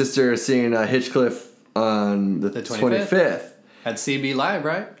me and my sister are seeing Hitchcliff on the 25th. At CB Live,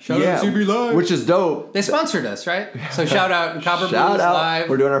 right? Shout out CB Live. Which is dope. They sponsored us, right? So shout out Copper Blues Live.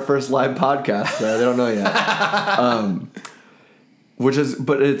 We're doing our first live podcast. They don't know yet.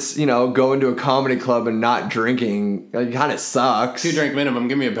 But it's, going to a comedy club and not drinking, it kind of sucks. 2 drink minimum,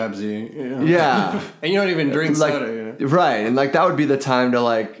 give me a Pepsi. Yeah. And you don't even drink soda. Right. And that would be the time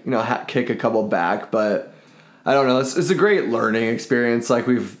to kick a couple back. But I don't know. It's a great learning experience. Like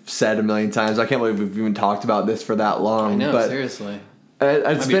we've said a million times. I can't believe we've even talked about this for that long. I know, but seriously.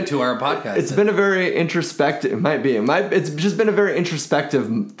 It's been 2-hour podcast. It's been a very introspective. It might be. It's just been a very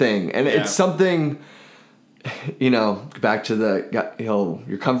introspective thing, and it's something. Back to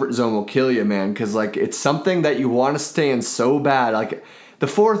your comfort zone will kill you, man. Because it's something that you want to stay in so bad. The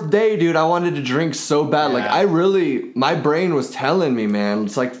 4th day, dude, I wanted to drink so bad. Yeah. My brain was telling me, man.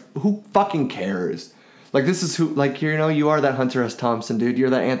 It's who fucking cares? This is who, you are that Hunter S. Thompson, dude. You're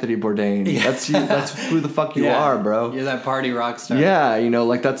that Anthony Bourdain. Yeah. That's you. That's who the fuck you are, bro. You're that party rock star. Yeah,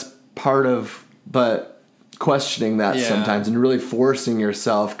 that's part of, but questioning that sometimes and really forcing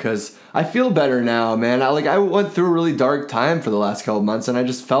yourself, because I feel better now, man. I went through a really dark time for the last couple months, and I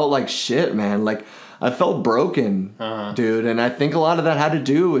just felt like shit, man. I felt broken, dude, and I think a lot of that had to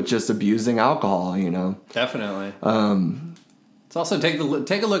do with just abusing alcohol, Definitely. It's also take a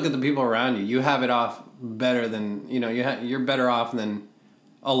look at the people around you. You have it off better than you're better off than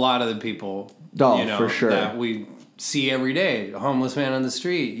a lot of the people. For sure. That we see every day. A homeless man on the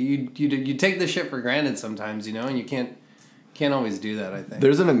street. You take this shit for granted sometimes, and you can't always do that. I think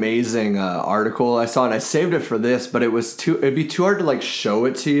there's an amazing article I saw, and I saved it for this, but it'd be too hard to show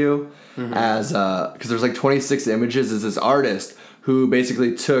it to you as because there's 26 images. Is this artist who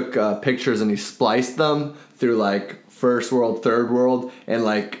basically took pictures and he spliced them through first world, third world, and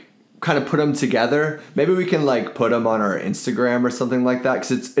kind of put them together. Maybe we can put them on our Instagram or something like that,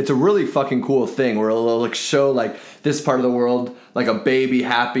 because it's a really fucking cool thing where it'll show this part of the world, a baby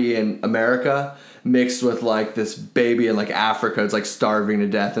happy in America mixed with this baby in Africa. It's starving to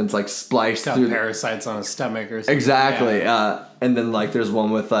death, and it's spliced through parasites on his stomach or something. Exactly. Yeah. And then there's one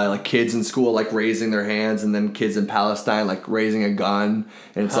with kids in school raising their hands, and then kids in Palestine raising a gun,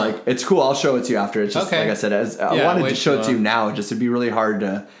 and it's it's cool. I'll show it to you after. It's just like I said, I wanted to show it to you now. It'd be really hard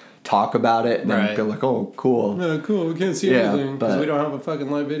talk about it and then be like, oh, cool. Yeah, cool. We can't see anything because we don't have a fucking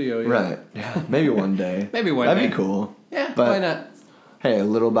live video yet. Right. Yeah. Maybe one day. Maybe one day. That'd be cool. Yeah, but, why not? Hey,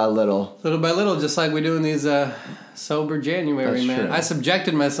 little by little. Little by little, just like we do in these sober January, That's man. true. I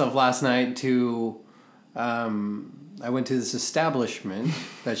subjected myself last night to... I went to this establishment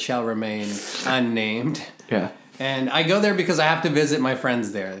that shall remain unnamed. Yeah. And I go there because I have to visit my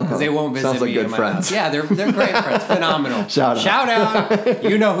friends there because they won't visit Sounds like me good in my friends. house. Yeah, they're great friends. Phenomenal. Shout out.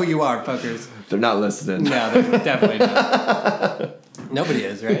 You know who you are, fuckers. They're not listening. No, they're definitely not. Nobody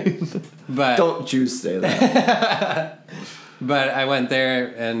is, right? But don't you say that. But I went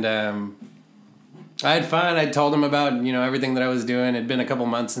there and I had fun. I told them about, everything that I was doing. It'd been a couple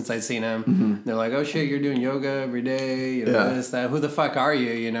months since I'd seen them. Mm-hmm. They're like, oh shit, you're doing yoga every day, this, that. Who the fuck are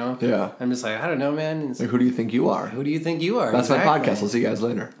you, Yeah. I'm just like, I don't know, man. Like, who do you think you are? Who do you think you are? That's my podcast. I'll see you guys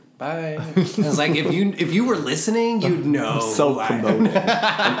later. Bye. I was like, if you were listening, you'd know. Self-promoting.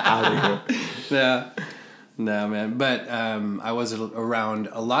 I'm out of here. Yeah. No, man. But I was around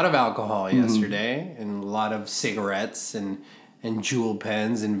a lot of alcohol yesterday and a lot of cigarettes and jewel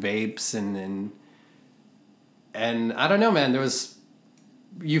pens and vapes and I don't know, man. There was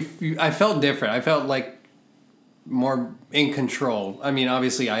I felt different. I felt like more in control. I mean,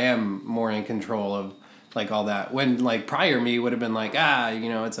 obviously, I am more in control of like all that. When like prior me would have been like,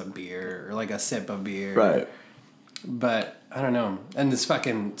 it's a beer or like a sip of beer, right? But I don't know. And this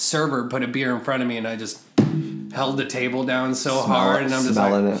fucking server put a beer in front of me, and I just held the table down so hard, and I'm just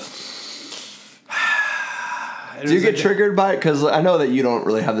smelling like, it. Do you get triggered by it? Because I know that you don't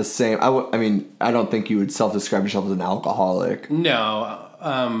really have the same... I mean, I don't think you would self-describe yourself as an alcoholic. No.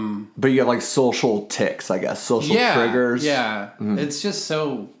 But you have, like, social tics, I guess. Social triggers. Yeah. Mm-hmm. It's just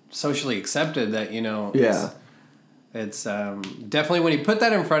so socially accepted that, It's definitely... When he put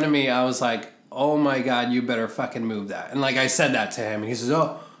that in front of me, I was like, oh, my God, you better fucking move that. And, like, I said that to him. And he says,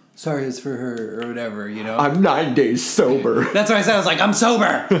 oh... Sorry, it's for her or whatever, I'm 9 days sober. That's what I said. I was like, I'm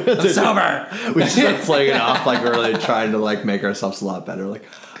sober. I'm sober. We just start playing it off like we're really trying to like make ourselves a lot better. Like,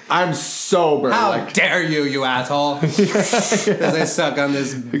 I'm sober. How dare you asshole? As I suck on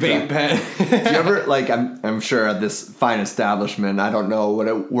this vape pen. Do you ever like? I'm sure at this fine establishment. I don't know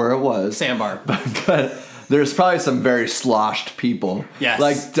where it was. Sandbar. But there's probably some very sloshed people. Yes.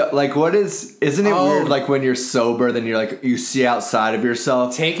 Like what isn't it weird? Like when you're sober, then you're like you see outside of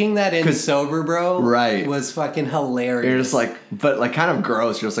yourself. Taking that in sober, bro. Right. Was fucking hilarious. You're just like, but like kind of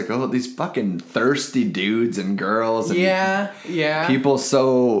gross. You're just like, oh, these fucking thirsty dudes and girls. And yeah.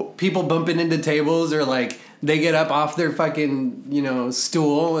 People bumping into tables or like they get up off their fucking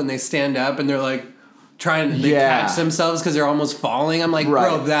stool and they stand up and they're like trying to catch themselves because they're almost falling. I'm like,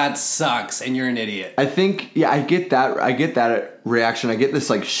 bro, that sucks, and you're an idiot. I think, I get that reaction. I get this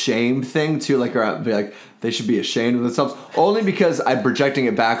like shame thing too. Like, they should be ashamed of themselves. Only because I'm projecting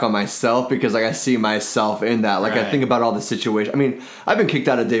it back on myself because like I see myself in that. Like I think about all the situations. I mean, I've been kicked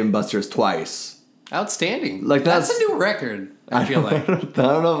out of Dave & Buster's twice. Outstanding. Like that's a new record. I feel like. I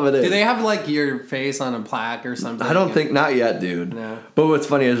don't know if it is. Do they have like your face on a plaque or something? I don't think, not yet, dude. No. But what's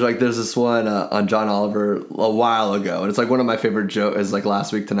funny is like there's this one on John Oliver a while ago, and it's like one of my favorite jokes. Is like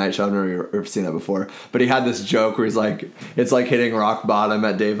Last Week Tonight Show. I've never seen that before, but he had this joke where he's like, it's like hitting rock bottom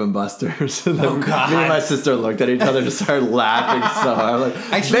at Dave & Buster's. And oh God! Me and my sister looked at each other and just started laughing. So I'm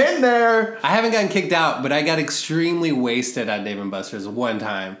like, actually, been there. I haven't gotten kicked out, but I got extremely wasted at Dave & Buster's one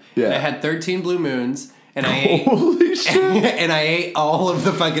time. Yeah. And I had 13 Blue Moons. And I ate, holy shit! And I ate all of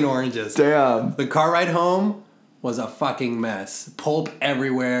the fucking oranges. Damn. The car ride home was a fucking mess. Pulp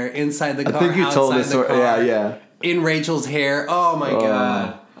everywhere, inside the car, I think you told this story. Yeah. In Rachel's hair. Oh my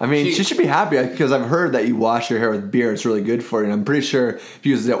God. I mean, she should be happy because I've heard that you wash your hair with beer. It's really good for you. And I'm pretty sure if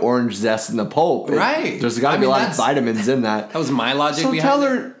you use the orange zest and the pulp, there's got to be a lot of vitamins in that. That was my logic so behind tell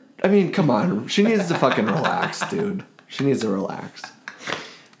her, I mean, come on. She needs to fucking relax, dude. She needs to relax.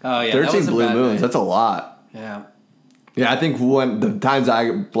 Oh, yeah. 13 Blue Moons. That's a lot. Yeah. Yeah, I think the times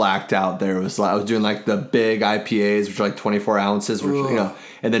I blacked out there was I was doing like the big IPAs, which are like 24 ounces, which,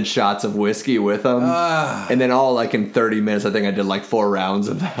 and then shots of whiskey with them. And then all like in 30 minutes, I think I did like 4 rounds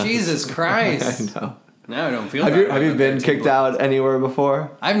of that. Jesus Christ. I know. Now I don't feel Have you been kicked out anywhere before?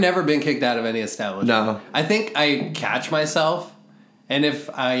 I've never been kicked out of any establishment. No. I think I catch myself, and if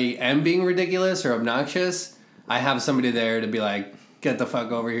I am being ridiculous or obnoxious, I have somebody there to be like, get the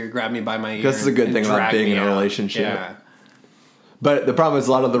fuck over here, grab me by my ear. This is a good thing about being in a relationship. Yeah. But the problem is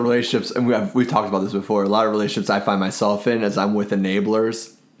a lot of the relationships, and we've talked about this before, a lot of relationships I find myself in as I'm with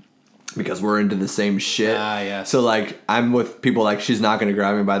enablers. because we're into the same shit. Yes. So like I'm with people like she's not gonna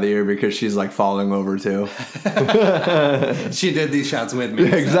grab me by the ear because she's like falling over too. She did these shots with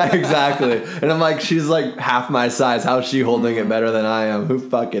me. Exactly. And I'm like, she's like half my size. How's she holding it better than I am? Who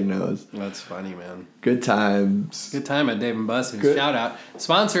fucking knows? That's funny, man. Good times. Good time at Dave & Buster's. Shout out.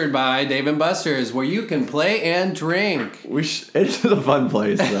 Sponsored by Dave & Buster's, where you can play and drink. It's a fun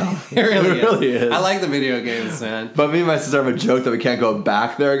place, though. It really is. I like the video games, man. But me and my sister have a joke that we can't go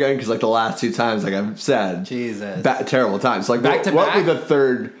back there again because, like, the last 2 times, like I've said, Jesus, terrible times. Like, back to what back? would the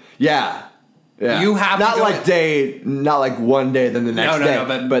third? Yeah. You have not to not like one day then the next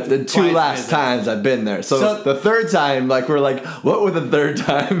day, but the 2 last times I've been there. So the third time, like we're like, what would the third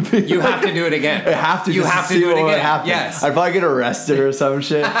time be? You have to do it again. I have to. You have to do it again. Yes. I'd probably get arrested or some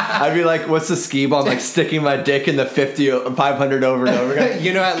shit. I'd be like, what's the skee ball? I'm like sticking my dick in the 500 over and over again.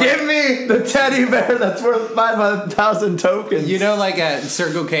 You know, give me the teddy bear that's worth 5,000 tokens. You know, like at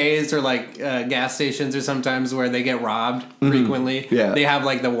Circle K's or like gas stations or sometimes where they get robbed frequently. Yeah. They have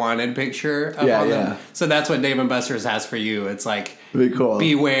like the wanted picture up on them. So that's what Dave & Buster's has for you. It's like, cool.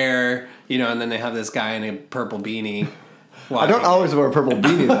 Beware, you know, and then they have this guy in a purple beanie. I don't always wear a purple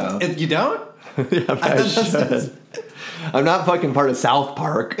beanie though. You don't? Yeah, I should. I'm not fucking part of South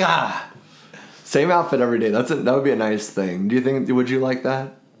Park. Same outfit every day. That would be a nice thing. Do you think? Would you like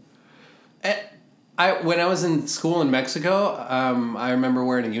that? When I was in school in Mexico, I remember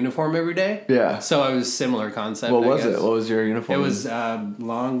wearing a uniform every day. Yeah. So it was similar concept. What was it? What was your uniform? It was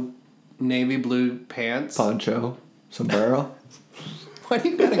long navy blue pants, poncho, sombrero. Why do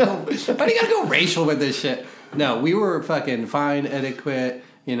you gotta go racial with this shit? No, we were fucking fine etiquette.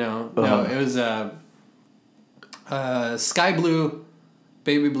 You know, no, it was sky blue,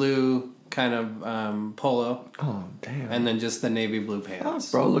 baby blue kind of polo. Oh damn! And then just the navy blue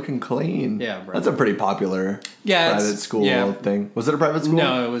pants. Oh, bro, looking clean. Yeah, bro. That's a pretty popular private school thing. Was it a private school?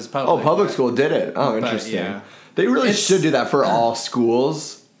 No, it was public. Oh, public school did it. Oh, interesting. They really should do that for all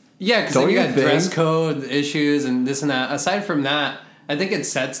schools. Yeah, because you got dress code issues and this and that. Aside from that, I think it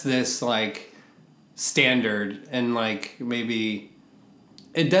sets this like standard and like maybe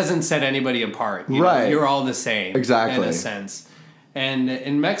it doesn't set anybody apart. You know? You're all the same. Exactly. In a sense. And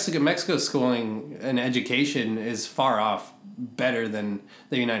in Mexico schooling and education is far off better than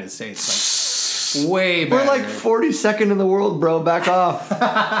the United States. Like way better. We're like 42nd in the world, bro. Back off.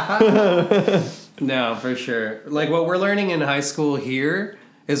 No, for sure. Like what we're learning in high school here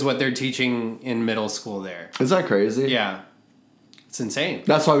is what they're teaching in middle school there. Is that crazy? Yeah. It's insane.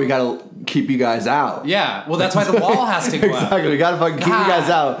 That's why we gotta keep you guys out. Yeah. Well, that's why the wall has to go up. Exactly. We gotta fucking keep you guys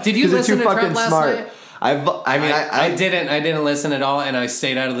out. Did you listen to Trump last night? I didn't listen at all, and I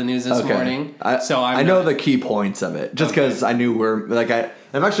stayed out of the news this morning. I know the key points of it, just because I knew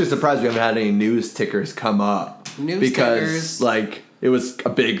I'm actually surprised we haven't had any news tickers come up. Tickers, like it was a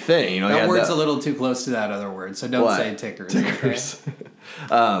big thing. You know, that word's a little too close to that other word, so don't say tickers. Tickers.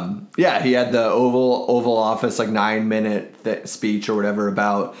 Okay? He had the Oval Office 9-minute speech or whatever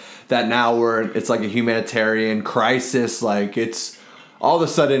about that. Now it's like a humanitarian crisis. Like it's. All of a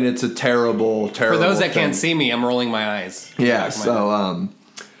sudden, it's a terrible For those that can't see me, I'm rolling my eyes. Yeah, so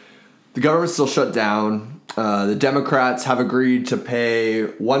the government's still shut down. The Democrats have agreed to pay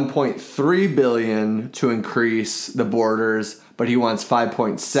 $1.3 billion to increase the borders, but he wants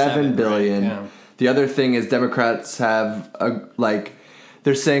 $5.7 billion. Right, yeah. The other thing is Democrats have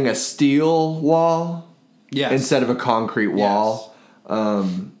they're saying a steel wall instead of a concrete wall.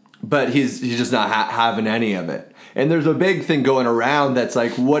 Yes. But he's just not having any of it. And there's a big thing going around that's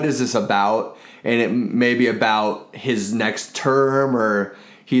like, what is this about? And it may be about his next term, or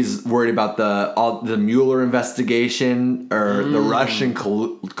he's worried about the Mueller investigation or the Russian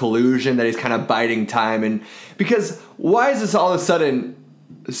collusion that he's kind of biding time. And because why is this all of a sudden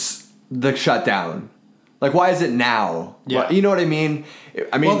the shutdown? Like, why is it now? Yeah. You know what I mean?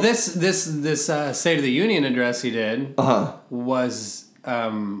 Well, this State of the Union address he did was.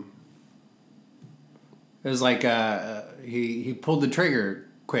 It was like he pulled the trigger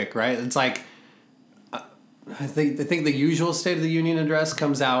quick, right? It's like I think the usual State of the Union address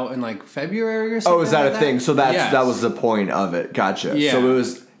comes out in February or something. Oh, is that a thing? So that was the point of it. Gotcha. Yeah. So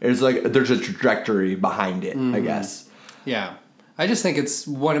it was like there's a trajectory behind it, I guess. Yeah. I just think it's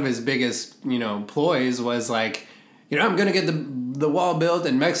one of his biggest, ploys was I'm going to get the wall built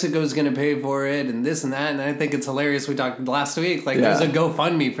and Mexico's going to pay for it and this and that. And I think it's hilarious. We talked last week. There's a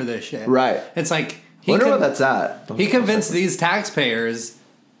GoFundMe for this shit. Right. It's like... Wonder where that's at. He convinced these taxpayers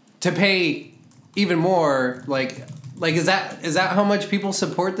to pay even more. Is that how much people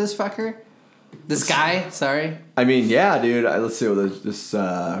support this fucker? This guy? Sorry. I mean, yeah, dude. Let's see what this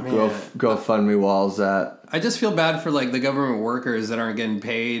GoFundMe wall's at. I just feel bad for the government workers that aren't getting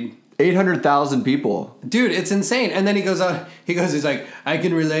paid. 800,000 people. Dude, it's insane. And then he goes on. He's like, I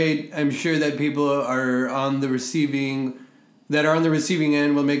can relate. I'm sure that people are on the receiving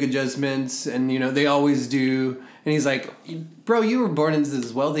end will make adjustments, and they always do. And he's like, bro, you were born into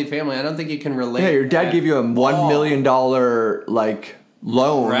this wealthy family. I don't think you can relate. Yeah, your dad gave you a $1 million like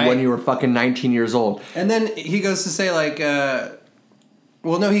loan when you were fucking 19 years old. And then he goes to say like,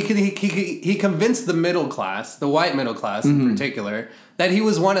 well, no, he convinced the middle class, the white middle class in particular, that he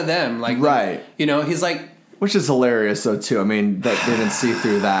was one of them. Like, right. He's like. Which is hilarious, though, too. I mean, that they didn't see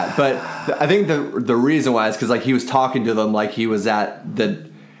through that. But I think the reason why is because, like, he was talking to them like he was at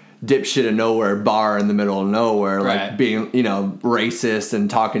the dipshit of nowhere bar in the middle of nowhere, like being, racist and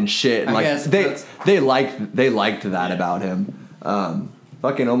talking shit. And, like, they liked that about him.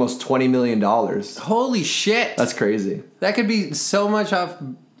 Fucking almost $20 million. Holy shit. That's crazy. That could be so much off.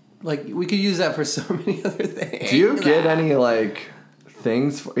 Like, we could use that for so many other things. Do you get any, like,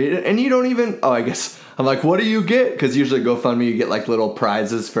 things? And you don't even... Oh, I guess... I'm like, what do you get? Because usually GoFundMe, you get like little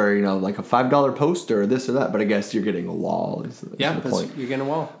prizes for, like a $5 poster or this or that. But I guess you're getting a wall. Is the point. You're getting a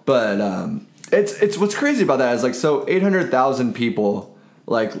wall. But it's what's crazy about that is like, so 800,000 people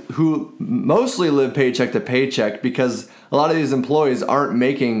like who mostly live paycheck to paycheck because a lot of these employees aren't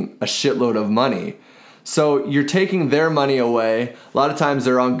making a shitload of money. So you're taking their money away. A lot of times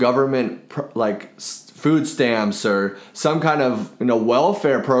they're on government like food stamps or some kind of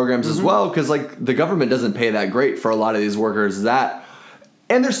welfare programs as well, because like the government doesn't pay that great for a lot of these workers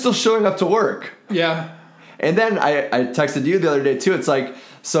and they're still showing up to work. Yeah. And then I texted you the other day too. It's like,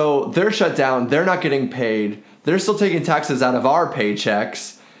 so they're shut down, they're not getting paid, they're still taking taxes out of our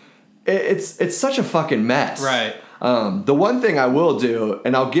paychecks. It's such a fucking mess. Right. The one thing I will do,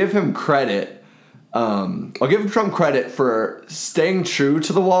 and I'll give him credit, I'll give Trump credit for staying true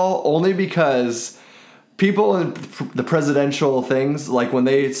to the wall, only because people in the presidential things, like when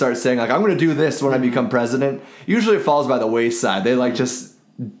they start saying like, I'm going to do this when I become president, usually it falls by the wayside. They like just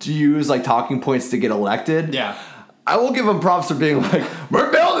use like talking points to get elected. Yeah. I will give him props for being like,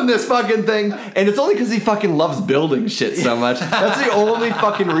 we're building this fucking thing. And it's only because he fucking loves building shit so much. That's the only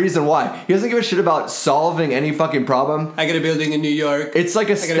fucking reason why. He doesn't give a shit about solving any fucking problem. I got a building in New York. It's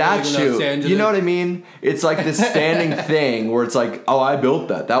like a statue. You know what I mean? It's like this standing thing where it's like, oh, I built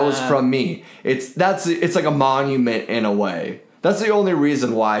that. That was from me. It's like a monument in a way. That's the only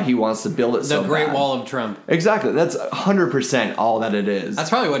reason why he wants to build it so bad. The Great Wall of Trump. Exactly. That's 100% all that it is. That's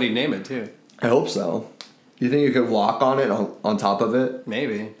probably what he'd name it, too. I hope so. You think you could walk on it, on top of it?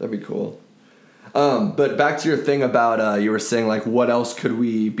 Maybe. That'd be cool. But back to your thing about, you were saying, like, what else could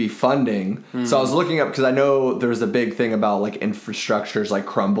we be funding? So I was looking up, because I know there's a big thing about, like, infrastructures, like,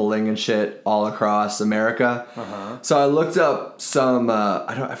 crumbling and shit all across America. So I looked up some,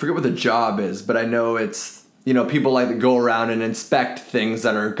 I forget what the job is, but I know it's, people like to go around and inspect things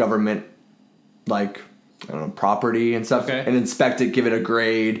that are government, like... I don't know, property and stuff, and inspect it, give it a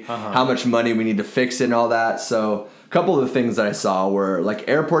grade, how much money we need to fix it and all that. So a couple of the things that I saw were like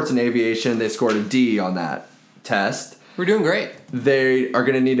airports and aviation, they scored a D on that test. We're doing great. They are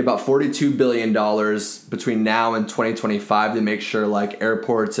going to need about $42 billion between now and 2025 to make sure like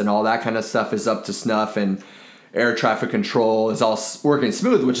airports and all that kind of stuff is up to snuff and air traffic control is all working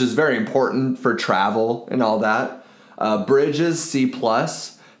smooth, which is very important for travel and all that. Bridges, C+.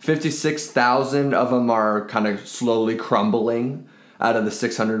 56,000 of them are kind of slowly crumbling out of the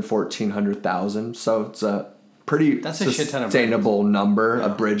 1,400,000. So it's a pretty sustainable number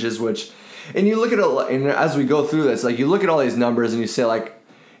of bridges, and you look at it, and as we go through this, like you look at all these numbers and you say like,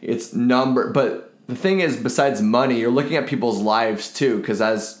 it's number, but the thing is, besides money, you're looking at people's lives too, because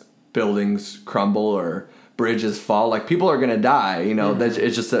as buildings crumble or bridges fall, like people are going to die,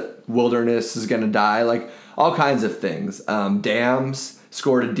 it's just that wilderness is going to die, like all kinds of things. Dams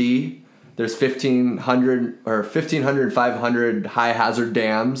scored a D. There's 1,500 and 500 high hazard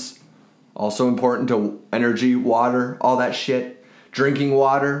dams. Also important to energy, water, all that shit. Drinking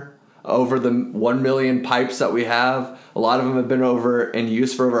water, over the 1 million pipes that we have. A lot of them have been in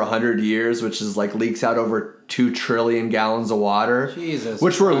use for over 100 years, which is like leaks out over 2 trillion gallons of water. Jesus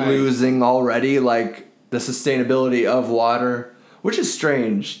which Christ. We're losing already, like the sustainability of water, which is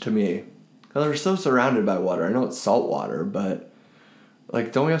strange to me. Because we're so surrounded by water. I know it's salt water, but...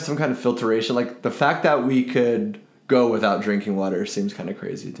 like, don't we have some kind of filtration? Like, the fact that we could go without drinking water seems kind of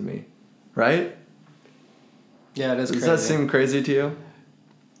crazy to me. Right? Yeah, it is crazy. Does that seem crazy to you?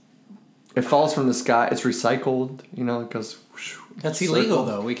 It falls from the sky. It's recycled. It goes... whoosh, that's illegal,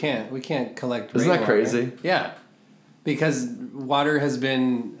 though. We can't collect rainwater. Isn't that crazy? Yeah. Because water has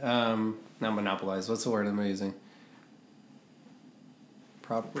been... not monopolized. What's the word I'm using?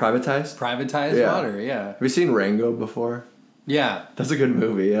 Privatized? Privatized water, yeah. Have you seen Rango before? Yeah. That's a good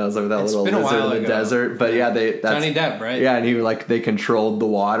movie. Yeah, it was like that It's little been a lizard while in the ago. desert. But yeah, that's Johnny Depp, right? Yeah, and they controlled the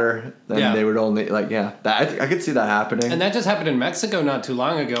water, and Yeah. they would only I could see that happening. And that just happened in Mexico not too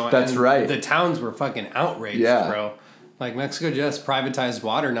long ago. That's right. The towns were fucking outraged, bro. Like Mexico just privatized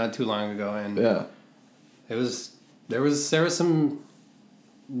water not too long ago, and there was some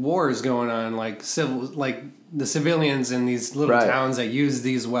wars going on, like the civilians in these little towns that use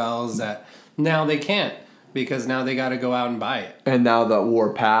these wells that now they can't because now they got to go out and buy it. And now the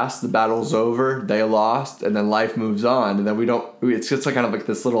war passed, the battle's over, they lost, and then life moves on, and then it's just like kind of like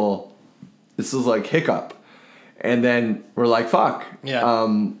this is like hiccup, and then we're like fuck. Yeah.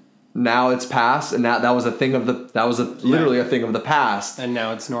 Now it's past, and that was a thing of literally a thing of the past, and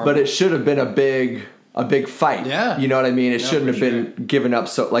now it's normal. But it should have been a big fight. Yeah. You know what I mean? It shouldn't have been given up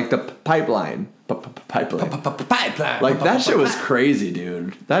so like the pipeline. Like that shit was crazy,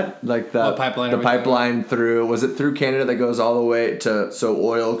 dude. That like the pipeline through through Canada that goes all the way to so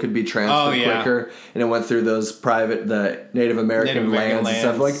oil could be transferred quicker, and it went through the Native American lands and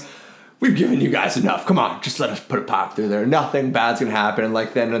stuff. Like, we've given you guys enough. Come on, just let us put a pipe through there. Nothing bad's gonna happen. And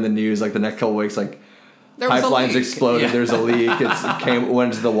like then in the news, like the next couple weeks, like pipelines exploded. Yeah. There's a leak.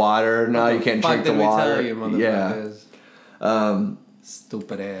 Went into the water. Now you can't drink the water.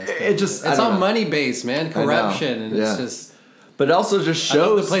 Stupid ass. It's all money based, man. Corruption, and it's just. But it also just shows I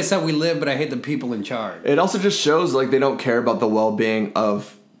love the place that we live, but I hate the people in charge. It also just shows like they don't care about the well-being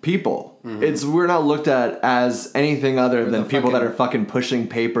of people. Mm-hmm. We're not looked at as anything other than people that are fucking pushing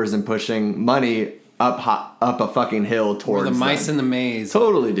papers and pushing money up a fucking hill towards the mice in the maze.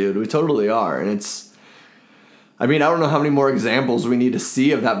 Totally, dude. We totally are, and it's. I mean, I don't know how many more examples we need to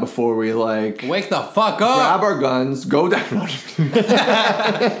see of that before we like wake the fuck up, grab our guns, go down.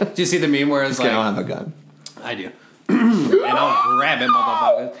 Do you see the meme where it's like, I don't have a gun. I do, and I'll grab it,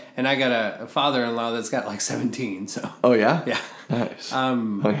 motherfucker. And I got a father-in-law that's got like 17. So. Oh yeah. Yeah. Nice.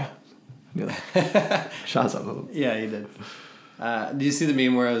 Oh yeah. I knew that. Shots of him. Yeah, he did. Do you see the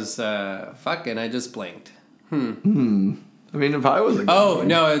meme where I was fucking? I just blinked. I mean, if I was.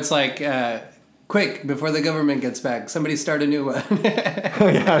 No, it's like. Quick, before the government gets back, somebody start a new one.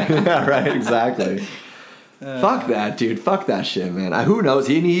 yeah, right, exactly. Fuck that, dude. Fuck that shit, man. Who knows?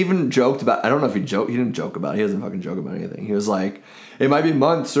 He even joked about. I don't know if he joked. He didn't joke about it. He doesn't fucking joke about anything. He was like, it might be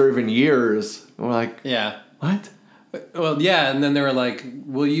months or even years. And we're like, yeah, what? Well, yeah, and then they were like,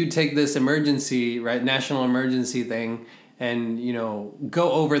 will you take this national emergency thing, and go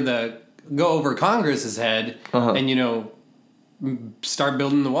over Congress's head, and start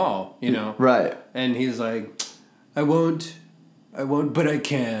building the wall, Right. And he's like, I won't, but I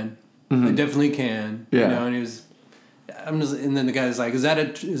can. Mm-hmm. I definitely can. Yeah. And and then the guy's like, is that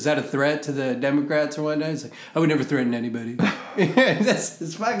a threat to the Democrats or whatnot? He's like, I would never threaten anybody.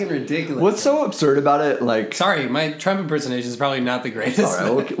 It's fucking ridiculous. What's so absurd about it? Like, sorry, my Trump impersonation is probably not the greatest.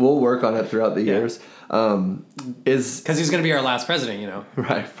 All right, we'll work on it throughout the years. Is because he's going to be our last president,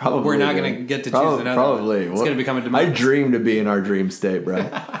 Right, probably. We're not going to get to choose another. Probably. It's going to become a democracy. I dream to be in our dream state, bro.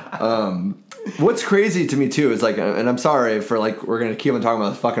 What's crazy to me too is like, and I'm sorry for like, we're going to keep on talking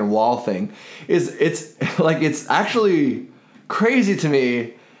about the fucking wall thing. It's like it's actually crazy to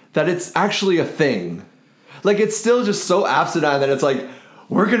me that it's actually a thing. Like it's still just so absurd that it's like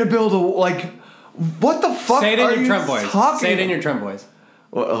we're going to build what the fuck? Say it in your Trump voice. Say it in your Trump voice.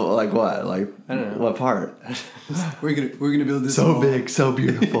 Like what? Like I don't know. What part? We're gonna build this so wall. Big, so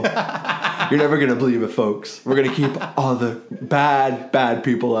beautiful. You're never gonna believe it, folks. We're gonna keep all the bad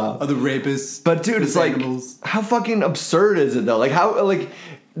people out. All the rapists. But dude, it's animals. Like how fucking absurd is it though? Like how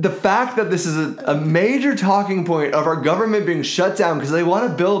the fact that this is a major talking point of our government being shut down because they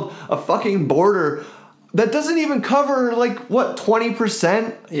want to build a fucking border that doesn't even cover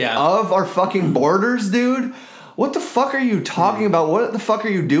 20% of our fucking borders, dude. What the fuck are you talking about? What the fuck are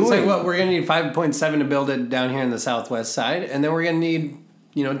you doing? It's like, we're going to need 5.7 to build it down here in the southwest side, and then we're going to need,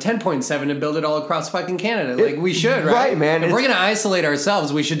 10.7 to build it all across fucking Canada. We should, right? Right, man. If we're going to isolate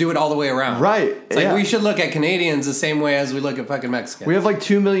ourselves, we should do it all the way around. Right. It's like we should look at Canadians the same way as we look at fucking Mexicans. We have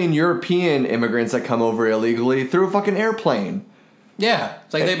 2 million European immigrants that come over illegally through a fucking airplane. Yeah.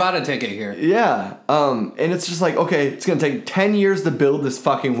 It's like they bought a ticket here. Yeah. And it's just like, okay, it's going to take 10 years to build this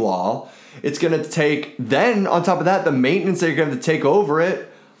fucking wall. It's going to take, then on top of that, the maintenance that you're going to take over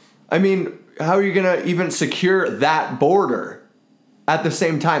it. I mean, how are you going to even secure that border at the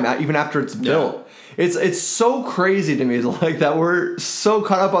same time, even after it's built? Yeah. It's so crazy to me that we're so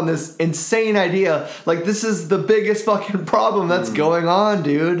caught up on this insane idea. This is the biggest fucking problem that's going on,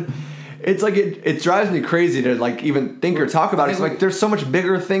 dude. It's like it drives me crazy to even think or talk about it. It's there's so much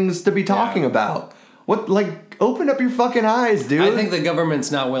bigger things to be talking about. What open up your fucking eyes, dude. I think the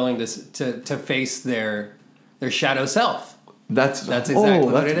government's not willing to face their shadow self. That's exactly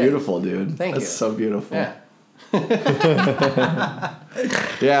what it is. That's beautiful, dude. Thank you. That's so beautiful. Yeah.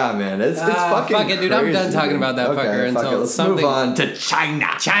 Yeah, man. It's fucking fuck it, dude. I'm done talking about that fucker until Let's something. move on to China.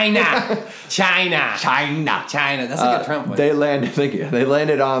 China. That's a good Trump one. They landed. Thank you. They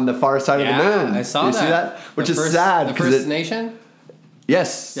landed on the far side of the moon. I saw you see that? Which is sad. The first nation.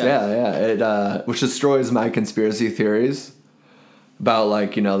 Yes. Yeah. It which destroys my conspiracy theories about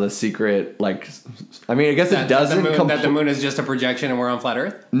like the secret like. I mean, I guess it doesn't. That the moon is just a projection and we're on flat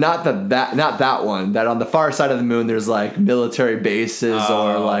Earth. Not that one. That on the far side of the moon, there's like military bases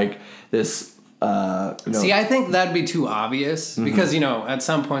or like this. See, I think that'd be too obvious because at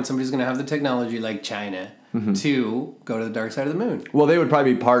some point somebody's gonna have the technology like China to go to the dark side of the moon. Well, they would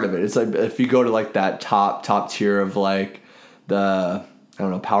probably be part of it. It's like if you go to like that top tier of like the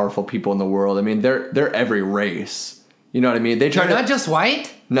powerful people in the world. I mean, they're every race. You know what I mean? They're not just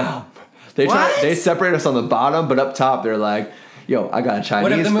white. No, they separate us on the bottom, but up top they're like, yo, I got a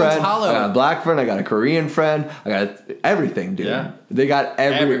Chinese friend, I got a black friend, I got a Korean friend, I got everything, dude. Yeah. They got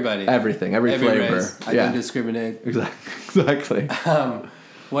everybody, everything, every flavor. Race. I don't discriminate. Exactly.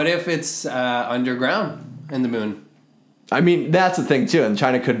 What if it's underground in the moon? I mean, that's the thing too, and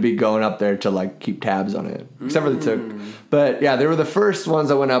China could be going up there to like keep tabs on it, except for but yeah, they were the first ones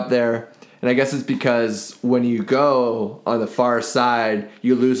that went up there. And I guess it's because when you go on the far side,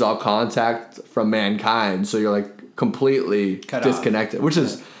 you lose all contact from mankind. So you're like completely disconnected, which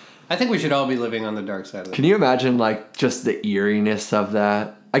is... I think we should all be living on the dark side of it. Can you imagine like just the eeriness of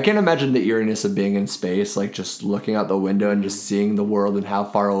that? I can't imagine the eeriness of being in space, like just looking out the window and just seeing the world and how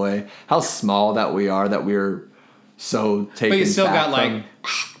far away, how small that we are, that we're so taken back. But you still got like...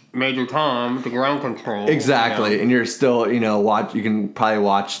 Major Tom, the ground control. Exactly, and you're still, you can probably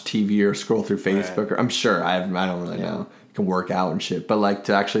watch TV or scroll through Facebook. Or I'm sure I don't really know. You can work out and shit, but like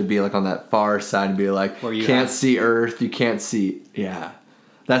to actually be like on that far side and be like, you can't see Earth, you can't see. Yeah,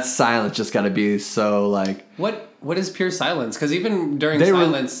 that silence just got to be so like. What is pure silence? Because even during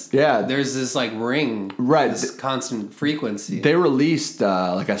silence, there's this like ring, right? This constant frequency. They released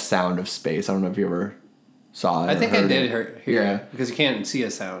like a sound of space. I don't know if you ever saw it. I think I did hear it because you can't see a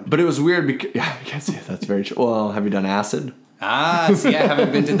sound. But it was weird because you can't see it. That's very true. Well, have you done acid? See, I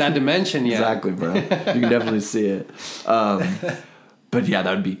haven't been to that dimension yet. Exactly, bro. You can definitely see it. But yeah,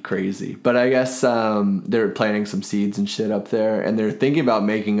 that would be crazy. But I guess they're planting some seeds and shit up there, and they're thinking about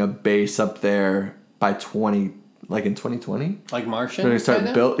making a base up there by 2020? Like Martian? They're going to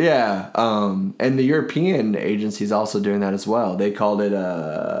start build. Yeah. And the European agency's also doing that as well. They called it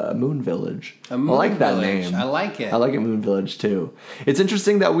Moon Village. I like that name. I like it. I like it, Moon Village, too. It's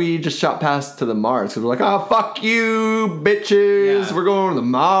interesting that we just shot past to the Mars because we're like, oh, fuck you, bitches. Yeah. We're going to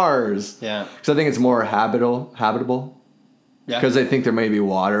Mars. Yeah. Because I think it's more habitable. Yeah. Because I think there may be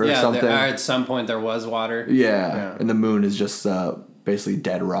water or something. At some point there was water. Yeah. And the moon is just... basically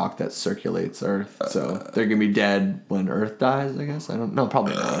dead rock that circulates Earth. So they're going to be dead when Earth dies, I guess. I don't know.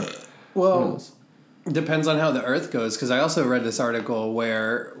 Probably not. Well, depends on how the Earth goes. Because I also read this article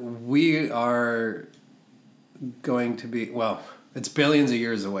where we are going to be... Well, it's billions of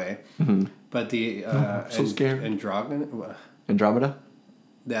years away. Mm-hmm. But the... so scary. Andromeda?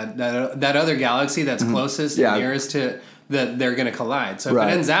 That other galaxy that's closest and nearest to... that they're going to collide. So if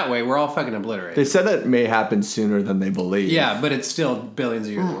it ends that way, we're all fucking obliterated. They said it may happen sooner than they believe. Yeah, but it's still billions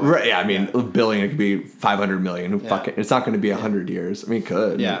of years away. Right, yeah, I mean, a billion, it could be 500 million. It's not going to be 100 years. I mean, it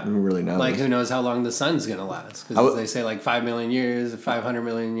could. Yeah. Who really knows? Like, who knows how long the sun's going to last? Because they say, like, 5 million years, 500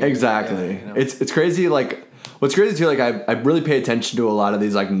 million years. Exactly. Yeah, It's crazy, like... What's crazy too, like I really pay attention to a lot of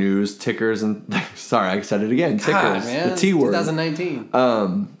these like news tickers and sorry, I said it again, tickers, God, man, the T word. 2019.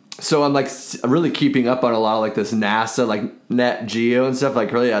 So I'm like really keeping up on a lot of like this NASA like Net Geo and stuff.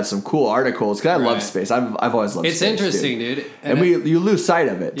 Like really has some cool articles because I love space. I've always loved. It's space, interesting, dude. And you lose sight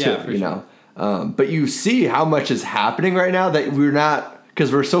of it too. You know, but you see how much is happening right now that we're not.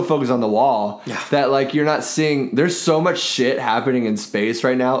 Because we're so focused on the wall that like you're not seeing. There's so much shit happening in space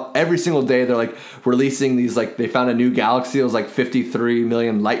right now. Every single day they're like releasing these like they found a new galaxy. It was like 53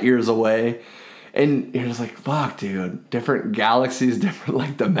 million light years away, and you're just like fuck, dude. Different galaxies, different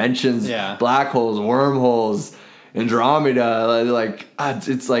like dimensions, black holes, wormholes, Andromeda. Like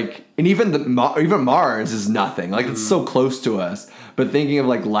it's like, and even Mars is nothing. Like it's so close to us. But thinking of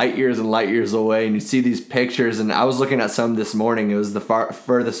like light years and light years away, and you see these pictures, and I was looking at some this morning. It was the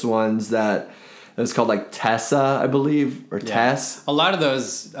furthest ones that it was called like Tessa, I believe, or Tess. A lot of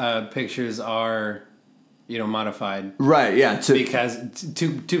those pictures are, modified, right? Yeah,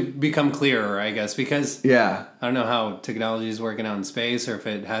 to become clearer, I guess. Because I don't know how technology is working out in space, or if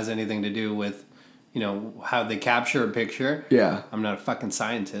it has anything to do with how they capture a picture. Yeah. I'm not a fucking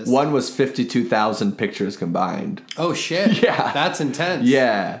scientist. One was 52,000 pictures combined. Oh shit. Yeah. That's intense.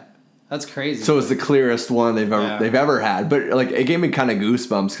 Yeah. That's crazy. So it was the clearest one they've ever had. But like it gave me kind of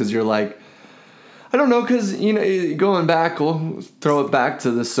goosebumps because you're like, I don't know, because going back, we'll throw it back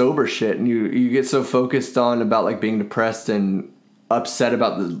to the sober shit, and you get so focused on about like being depressed and upset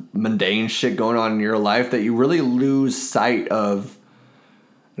about the mundane shit going on in your life that you really lose sight of,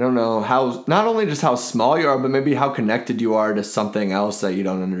 I don't know, how not only just how small you are, but maybe how connected you are to something else that you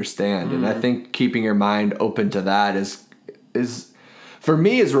don't understand. And I think keeping your mind open to that is for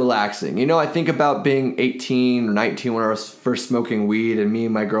me is relaxing. I think about being 18 or 19 when I was first smoking weed, and me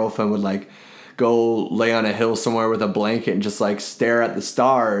and my girlfriend would like go lay on a hill somewhere with a blanket and just like stare at the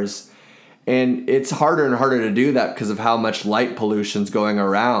stars. And it's harder and harder to do that because of how much light pollution's going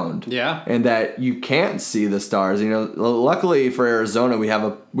around. Yeah. And that you can't see the stars. Luckily for Arizona, we have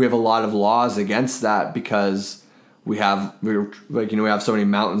a lot of laws against that because we have so many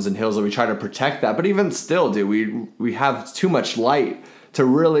mountains and hills that we try to protect that. But even still, dude, we have too much light to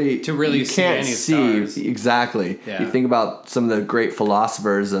really you see can't any see stars. Exactly. Yeah. You think about some of the great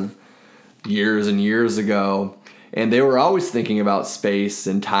philosophers of years and years ago, and they were always thinking about space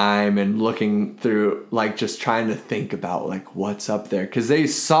and time and looking through, like, just trying to think about like what's up there, because they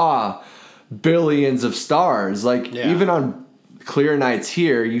saw billions of stars. Like even on clear nights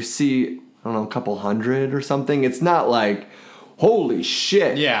here, you see, I don't know, a couple hundred or something. It's not like holy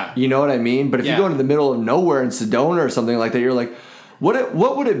shit. Yeah. You know what I mean? But if you go into the middle of nowhere in Sedona or something like that, you're like, what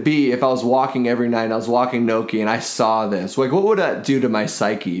would it be if I was walking every night and I was walking Noki and I saw this? Like, what would that do to my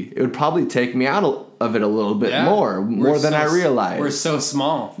psyche? It would probably take me out of it a little bit more than I realized. We're so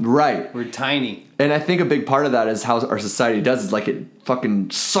small. Right. We're tiny. And I think a big part of that is how our society does is like it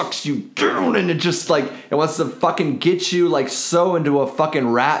fucking sucks you down, and it just like it wants to fucking get you like so into a fucking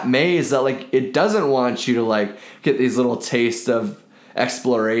rat maze that like it doesn't want you to like get these little tastes of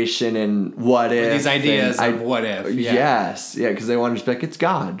exploration and what if. These ideas of what if. Yeah. Yes. Yeah, because they want to just be like, it's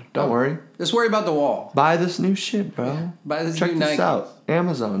God. Don't worry. Just worry about the wall. Buy this new shit, bro. Yeah. Buy this Check new this Nike. out.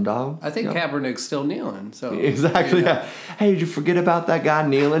 Amazon, dog. I think Kaepernick's still kneeling. So exactly. Yeah. Hey, did you forget about that guy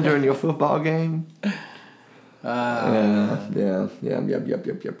kneeling during your football game? Yep.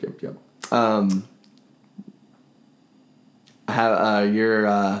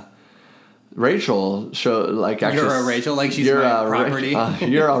 Rachel show like actually. You're a Rachel, like she's my property.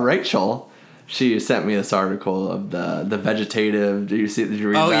 You're a Rachel. She sent me this article of the vegetative. Did you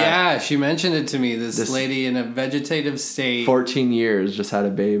read that? Oh yeah, she mentioned it to me. This lady in a vegetative state. 14 years, just had a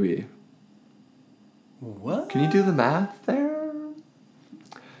baby. What? Can you do the math there?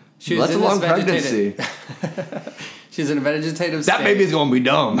 That's a long pregnancy. She's in a vegetative state. That baby's gonna be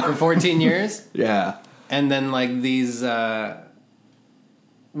dumb. For 14 years? Yeah. And then like these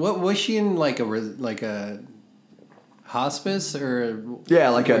what was she in, like a hospice or a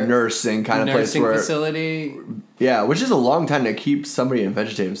nursing kind of place where facility? Yeah, which is a long time to keep somebody in a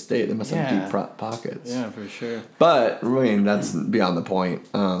vegetative state. They must have deep pockets. Yeah, for sure. But I mean, that's beyond the point.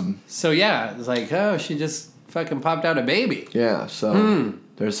 So yeah, it's like, oh, she just fucking popped out a baby. Yeah, so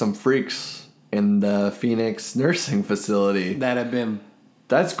there's some freaks in the Phoenix nursing facility that have been.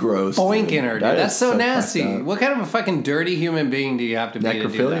 That's gross. Boinking her, dude. That's so nasty. What kind of a fucking dirty human being do you have to be to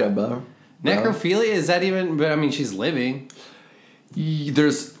do that? Bro. Necrophilia? Is that even... But I mean, she's living.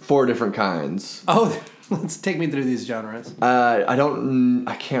 There's 4 different kinds. Oh, let's take me through these genres.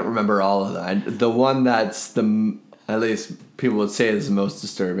 I can't remember all of them. The one that's at least people would say is the most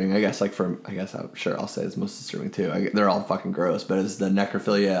disturbing. I'm sure I'll say it's most disturbing too. They're all fucking gross, but it's the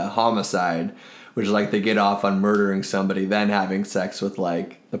necrophilia homicide, which is like they get off on murdering somebody, then having sex with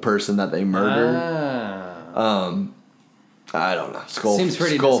like the person that they murdered. I don't know. Seems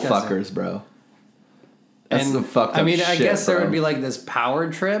pretty skull disgusting. Fuckers, bro. That's some fucked up I mean, shit, I guess bro. there would be like this power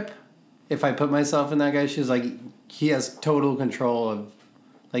trip if I put myself in that guy. She's like, he has total control of,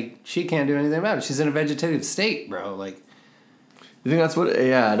 like, she can't do anything about it. She's in a vegetative state, bro. Like, you think that's what?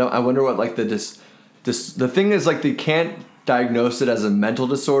 Yeah, I wonder what like the thing is, like they can't diagnose it as a mental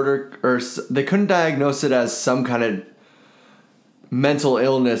disorder, or they couldn't diagnose it as some kind of mental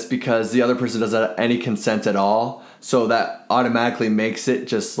illness because the other person doesn't have any consent at all. So that automatically makes it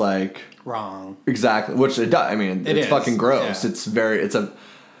just like wrong. Exactly, which it does. I mean, it's fucking gross. Yeah.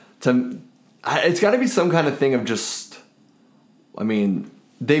 It's got to be some kind of thing of just. I mean,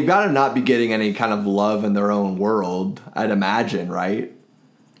 they've got to not be getting any kind of love in their own world, I'd imagine, right?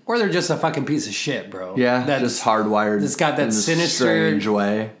 Or they're just a fucking piece of shit, bro. Yeah, that's just hardwired. It's got that sinister, strange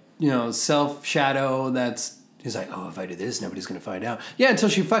way. Self shadow. He's like, oh, if I do this, nobody's gonna find out. Yeah, until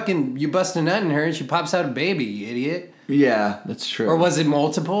you bust a nut in her and she pops out a baby, you idiot. Yeah, that's true. Or was it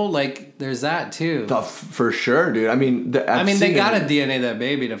multiple? Like, there's that too. For sure, dude. I mean, they got to DNA that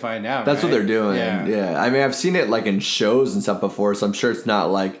baby to find out. That's right? what they're doing. Yeah. I mean, I've seen it like in shows and stuff before, so I'm sure it's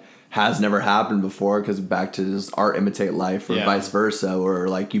not like has never happened before. Because back to just art imitate life, or vice versa, or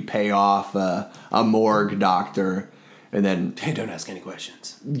like you pay off a morgue doctor, and then hey, don't ask any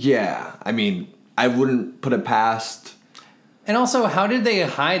questions. Yeah, I mean, I wouldn't put it past. And also, how did they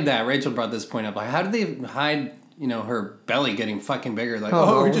hide that? Rachel brought this point up. Like, how did they hide? Her belly getting fucking bigger. Like,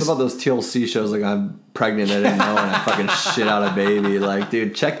 what about those TLC shows? Like, I'm pregnant, I didn't know, and I fucking shit out a baby. Like,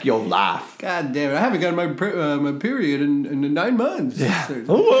 dude, check your life. God damn it! I haven't gotten my period in 9 months. Yeah.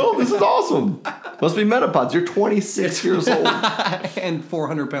 Oh well, this is awesome. Must be menopause. You're 26 years old and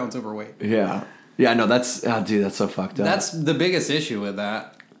 400 pounds overweight. Yeah. No, that's dude, that's so fucked up. That's the biggest issue with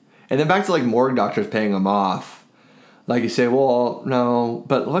that. And then back to like morgue doctors paying them off. Like you say, well, no,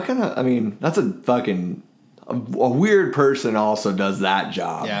 but what kind of? I mean, that's a fucking. A weird person also does that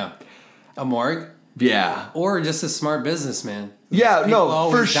job. Yeah. A morgue? Yeah. Or just a smart businessman. Yeah, no,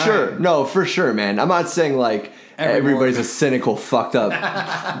 for sure. No, for sure, man. I'm not saying like everybody's a cynical, fucked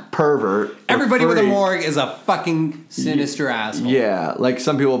up pervert. Everybody with a morgue is a fucking sinister asshole. Yeah, like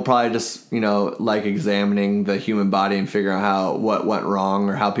some people probably just, like examining the human body and figuring out what went wrong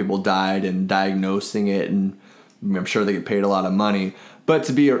or how people died and diagnosing it, and I'm sure they get paid a lot of money. But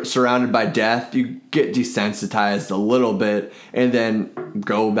to be surrounded by death, you get desensitized a little bit, and then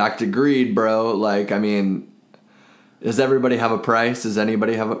go back to greed, bro. Like, I mean, does everybody have a price? Does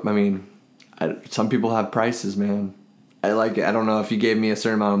anybody have some people have prices, man. I don't know, if you gave me a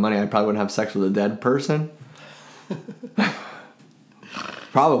certain amount of money, I probably wouldn't have sex with a dead person.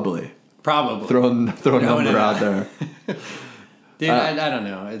 Probably. Throw a number out there. Dude, I don't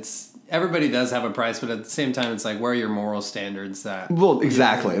know. Everybody does have a price, but at the same time, it's like, where are your moral standards that... Well,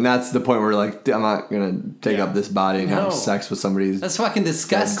 exactly. And that's the point where, like, I'm not going to take up this body and have sex with somebody's... That's fucking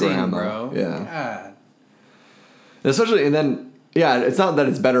disgusting, bro. Yeah. God. Especially, and then, it's not that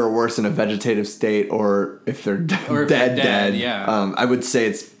it's better or worse in a vegetative state or if they're dead. Yeah. I would say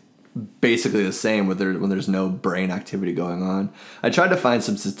it's basically the same when there's no brain activity going on. I tried to find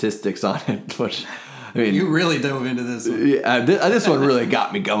some statistics on it, which... I mean, you really dove into this one. Yeah, this one really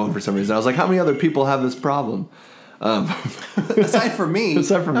got me going for some reason. I was like, how many other people have this problem? Aside from me.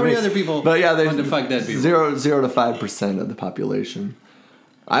 How many other people want to fuck dead people? 0 to 5% of the population.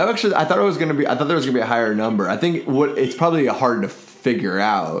 I thought there was gonna be a higher number. I think it's probably hard to figure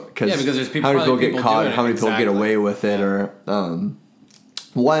out because there's people. How many people get caught? How many people get away with it? Or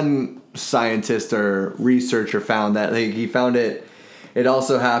one scientist or researcher found that he found it. It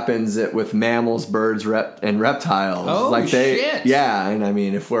also happens with mammals, birds, and reptiles. Oh, shit. Yeah, and I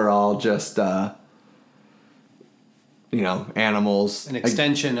mean, if we're all just, animals. An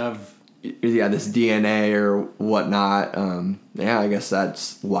extension of... Yeah, this DNA or whatnot. I guess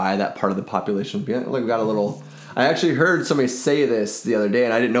that's why that part of the population... Like, we got a little... I actually heard somebody say this the other day,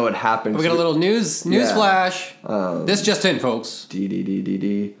 and I didn't know what happened. We got a little news flash. This just in, folks. It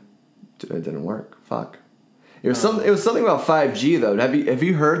didn't work. Fuck. It was something about 5G though. Have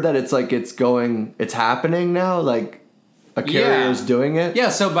you heard that it's happening now? Like a carrier's doing it. Yeah.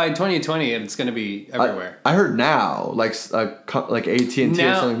 So by 2020, it's going to be everywhere. I heard now, like AT&T or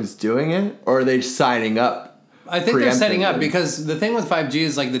something is doing it, or are they signing up? I think they're setting up because the thing with 5G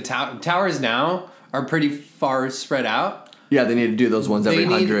is like the towers now are pretty far spread out. Yeah, they need to do those ones every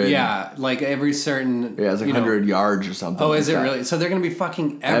 100. Yeah, like every certain... Yeah, it's like 100 yards or something. Oh, is it really? So they're going to be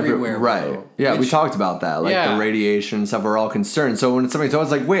fucking everywhere, right. bro. Yeah, we talked about that. Like the radiation and stuff, we're all concerned. So when somebody's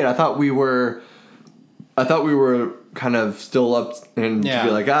always like, wait, I thought we were kind of still up and to be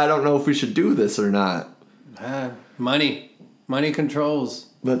like, I don't know if we should do this or not. Money controls.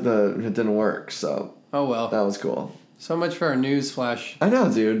 But it didn't work, so... Oh, well. That was cool. So much for our news flash. I know,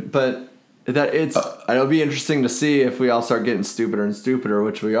 dude, but... it'll be interesting to see if we all start getting stupider and stupider,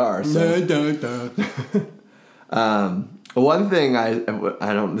 which we are. So. One thing I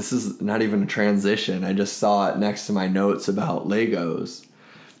don't. This is not even a transition. I just saw it next to my notes about Legos.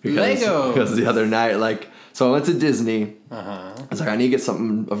 Because the other night, so I went to Disney. I was like, I need to get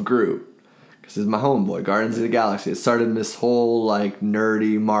something of Groot because he's my homeboy. Guardians of the Galaxy. It started this whole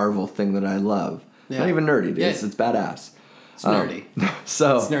nerdy Marvel thing that I love. Yeah. Not even nerdy, dude. Yeah. It's badass. It's nerdy.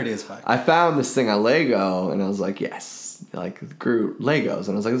 So it's nerdy as fuck. I found this thing on Lego, and I was like, yes, Groot Legos,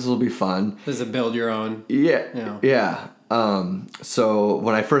 and I was like, this will be fun. This is a build your own. Yeah. So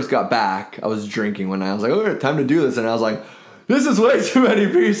when I first got back, I was drinking one night. I was like, okay, time to do this, and I was like, this is way too many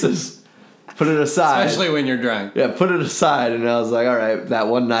pieces. Put it aside. Especially when you're drunk. Yeah, put it aside, and I was like, all right. That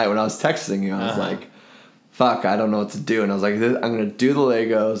one night when I was texting you, I was like, fuck, I don't know what to do, and I was like, I'm gonna do the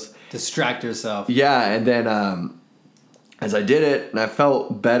Legos. Distract yourself. Yeah, and then as I did it, and I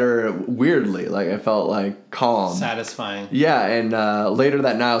felt better weirdly. Like, I felt like calm. Satisfying. Yeah, and later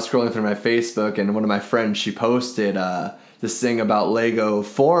that night I was scrolling through my Facebook, and one of my friends, she posted this thing about Lego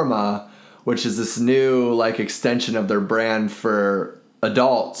Forma, which is this new like extension of their brand for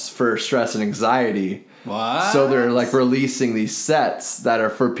adults for stress and anxiety. What? So they're like releasing these sets that are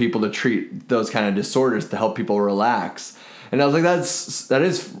for people to treat those kind of disorders to help people relax. And I was like, that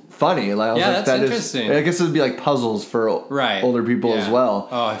is funny. Like, I was like, that's interesting. I guess it would be like puzzles for older people as well.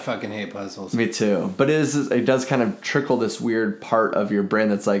 Oh, I fucking hate puzzles. Me too. But it does kind of trickle this weird part of your brain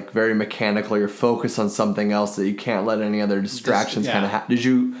that's like very mechanical. You're focused on something else that you can't let any other distractions kind of Did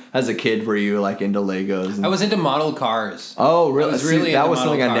you, as a kid, were you like into Legos? I was into model cars. Oh, really? That was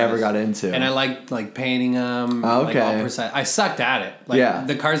something I never got into. And I liked like painting them. Okay. Like, all precise. I sucked at it. Like,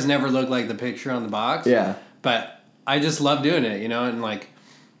 the cars never looked like the picture on the box. Yeah. But I just love doing it, and like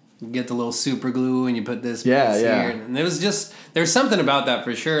you get the little super glue and you put this piece here. And it was just, there's something about that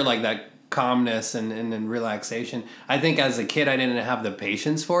for sure, like that calmness and relaxation. I think as a kid I didn't have the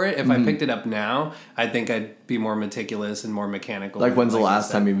patience for it. If I picked it up now, I think I'd be more meticulous and more mechanical. Like, when's the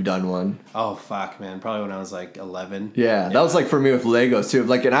last time you've done one? Oh fuck, man, probably when I was like 11. Yeah, that was like for me with Legos too.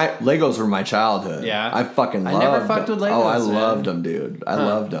 Like, and Legos were my childhood. Yeah, I fucking loved. I never fucked with Legos. Oh, I loved them, dude. I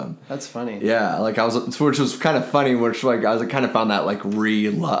loved them. That's funny. Yeah, like which was kind of funny. Which like I kind of found that like I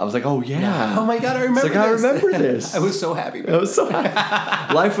was like, oh yeah. Oh my god, I remember. It's like, I remember this. I was so happy. I was so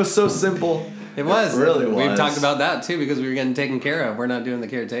happy. Life was so simple. It was. It really was. We've talked about that too because we were getting taken care of. We're not doing the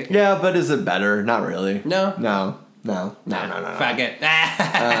caretaking. Yeah, but is it better? Not really. No. Faggot.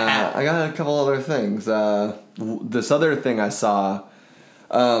 I got a couple other things. This other thing I saw,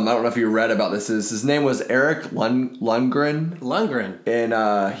 I don't know if you read about this. His name was Eric Lundgren. Lundgren.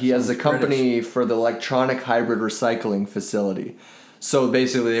 And he has a company for the electronic hybrid recycling facility. So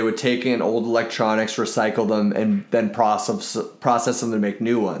basically they would take in old electronics, recycle them, and then process them to make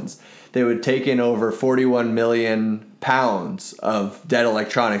new ones. They would take in over 41 million pounds of dead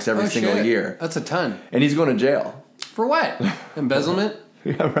electronics every single year. That's a ton. And he's going to jail. For what? Embezzlement?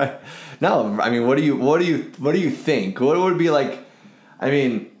 Yeah, right. No, I mean, what do you think? What would it be like? I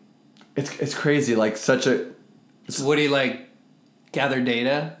mean, it's crazy. Like Would he like gather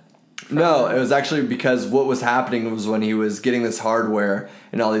data? No, it was actually because what was happening was when he was getting this hardware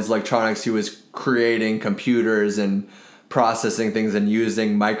and all these electronics, he was creating computers and processing things and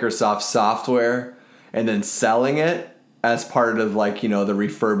using Microsoft software and then selling it as part of like, the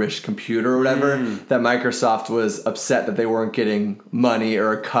refurbished computer or whatever, that Microsoft was upset that they weren't getting money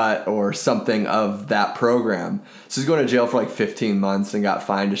or a cut or something of that program. So he's going to jail for like 15 months and got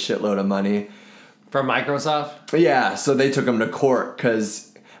fined a shitload of money. From Microsoft? Yeah, so they took him to court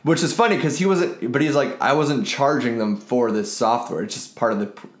which is funny because he's like, I wasn't charging them for this software. It's just part of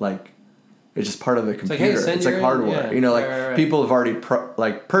the, it's just part of the computer. It's like hardware. Right. People have already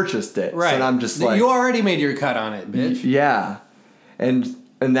purchased it. Right. So I'm just you already made your cut on it, bitch. Yeah. And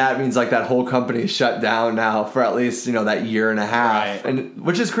that means like that whole company is shut down now for at least, that year and a half. Right. And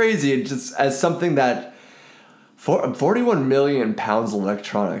which is crazy. It just as something that 41 million pounds of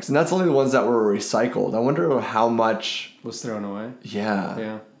electronics, and that's only the ones that were recycled. I wonder how much was thrown away. Yeah.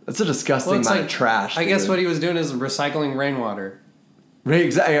 Yeah. That's a disgusting amount of trash. I guess what he was doing is recycling rainwater. Right,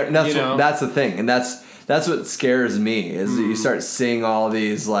 exactly. And that's the thing, and that's what scares me is that you start seeing all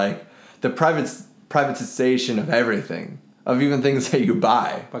these like the privatization of everything, of even things that you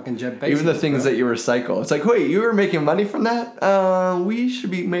buy, fucking Jeff Bezos, even the things that you recycle. It's like, wait, you were making money from that? We should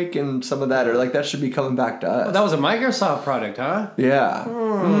be making some of that, or like that should be coming back to us. Oh, that was a Microsoft product, huh? Yeah.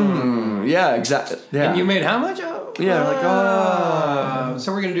 Yeah, exactly. Yeah. And you made how much? Yeah,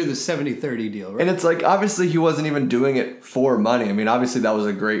 so we're going to do the 70-30 deal, right? And it's like, obviously he wasn't even doing it for money. I mean, obviously that was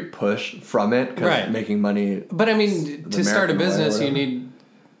a great push from it, because making money. But I mean, to start a business,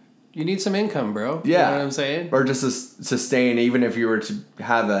 you need some income, bro. Yeah. You know what I'm saying? Or just to sustain, even if you were to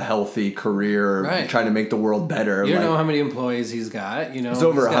have a healthy career, trying to make the world better. You don't know how many employees he's got, It's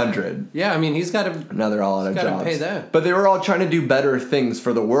over 100. Yeah, I mean, he's got to... Now they're all out of jobs. Got to pay that. But they were all trying to do better things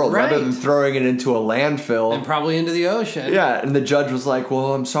for the world, rather than throwing it into a landfill. And probably into the ocean. Yeah, and the judge was like,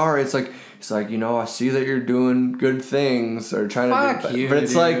 well, I'm sorry. It's like... He's like, I see that you're doing good things or trying to do... But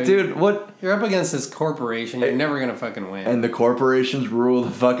it's like, dude, what... You're up against this corporation. You're never going to fucking win. And the corporations rule the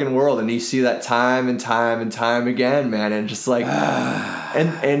fucking world. And you see that time and time and time again, man. And just like...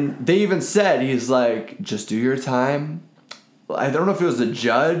 and they even said, he's like, just do your time. I don't know if it was the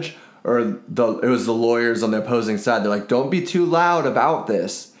judge or it was the lawyers on the opposing side. They're like, don't be too loud about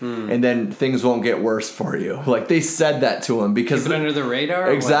this. And then things won't get worse for you. Like, they said that to him because... Keep it under the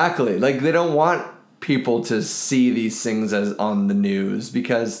radar? Exactly. Like, they don't want people to see these things as on the news,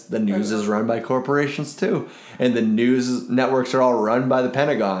 because the news is run by corporations too, and the news networks are all run by the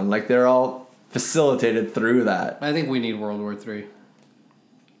Pentagon. Like, they're all facilitated through that. I think we need World War III.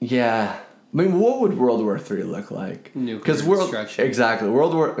 Yeah. I mean, what would World War III look like? Nuclear destruction. Exactly.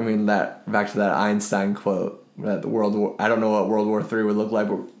 Back to that Einstein quote, that I don't know what World War III would look like,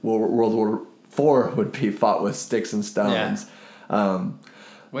 but World War IV would be fought with sticks and stones. Yeah.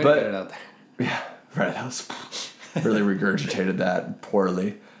 Way to get it out there. Yeah, right. That was really regurgitated that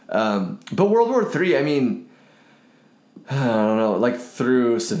poorly. But World War III, I mean, I don't know, like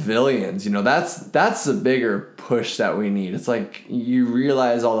through civilians, that's the bigger push that we need. It's like you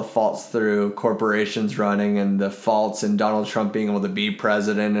realize all the faults through corporations running, and the faults in Donald Trump being able to be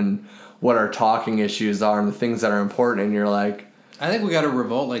president, and what our talking issues are and the things that are important, and you're like, I think we got to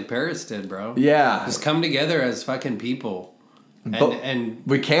revolt like Paris did, bro. Yeah. Just come together as fucking people. And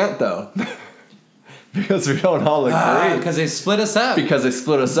we can't, though. Because we don't all agree. Because they split us up. Because they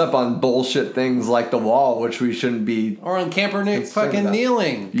split us up on bullshit things like the wall, which we shouldn't be. Or on Kaepernick fucking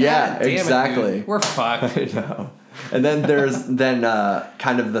kneeling. God damn exactly. It, We're fucked. I know. And then there's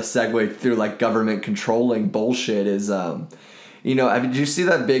kind of the segue through like government controlling bullshit is, did you see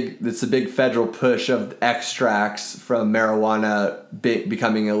that it's a big federal push of extracts from marijuana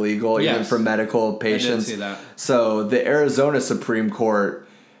becoming illegal, even for medical patients. I did see that. So the Arizona Supreme Court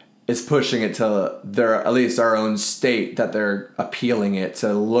is pushing it to at least our own state, that they're appealing it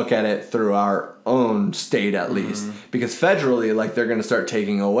to look at it through our own state at least, because federally, like, they're going to start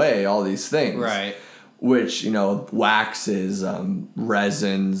taking away all these things, right? Which, waxes,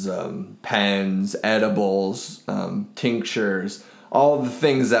 resins, pens, edibles, tinctures, all the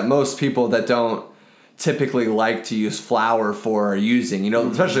things that most people that don't typically like to use flour for are using,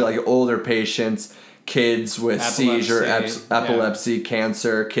 especially like older patients, kids with epilepsy,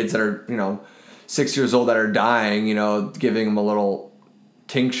 cancer, kids that are, 6 years old that are dying, giving them a little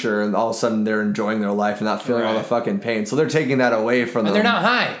tincture, and all of a sudden they're enjoying their life and not feeling all the fucking pain. So they're taking that away from them. And they're not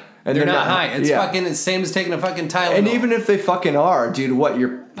high. And they're not high. It's fucking the same as taking a fucking Tylenol. And even if they fucking are, dude, what,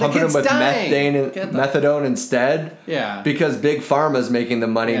 you're pumping them with methadone instead? Yeah. Because Big Pharma's making the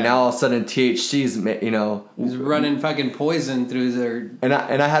money. Yeah. Now all of a sudden THC's, He's running fucking poison through their... And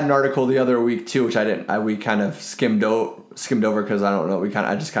I had an article the other week too, which we kind of skimmed over because I don't know,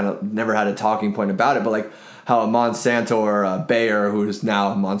 I just kind of never had a talking point about it, but like how Monsanto or Bayer, who's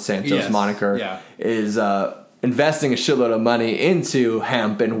now Monsanto's moniker, is... investing a shitload of money into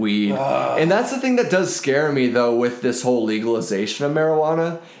hemp and weed. And that's the thing that does scare me, though, with this whole legalization of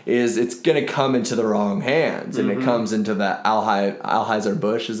marijuana, is it's going to come into the wrong hands. And it comes into the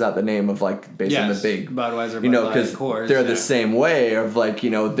Anheuser-Busch, is that the name of, like, basically the big... Budweiser, because they're the same way of, like,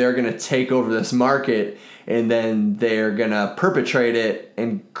 they're going to take over this market, and then they're going to perpetrate it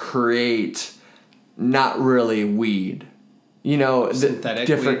and create not really weed.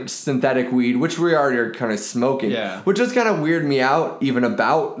 Synthetic weed, which we already are kind of smoking, which does kind of weird me out, even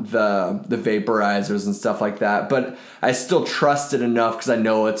about the vaporizers and stuff like that. But I still trust it enough because I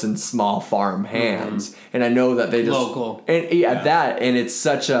know it's in small farm hands, and I know that they just local, and that, and it's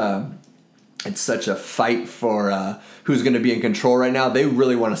such a fight for who's going to be in control right now. They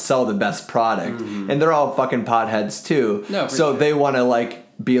really want to sell the best product, and they're all fucking potheads too. They want to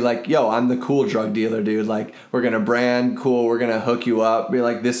be like, yo, I'm the cool drug dealer, dude. Like, we're gonna brand cool, we're gonna hook you up, be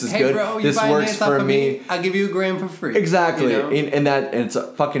like, this is good, bro, this works for me. I'll give you a gram for free. Exactly. And it's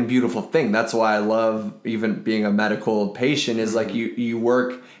a fucking beautiful thing. That's why I love even being a medical patient, is like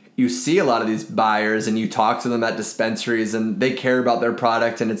you see a lot of these buyers and you talk to them at dispensaries and they care about their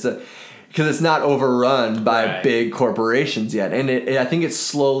product, and because it's not overrun by big corporations yet. And I think it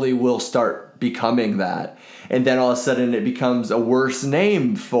slowly will start becoming that. And then all of a sudden it becomes a worse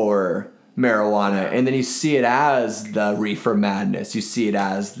name for marijuana. And then you see it as the reefer madness. You see it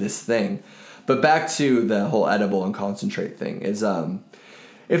as this thing. But back to the whole edible and concentrate thing is,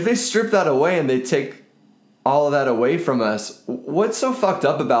 if they strip that away and they take all of that away from us, what's so fucked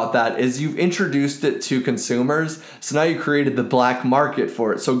up about that is you've introduced it to consumers. So now you created the black market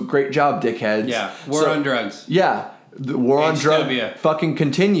for it. So great job, dickheads. Yeah. War on drugs. Yeah. The war on drugs fucking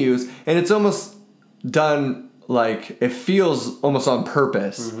continues. And it's almost done, like, it feels almost on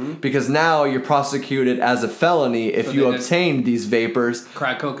purpose, because now you're prosecuted as a felony if you obtained these vapors.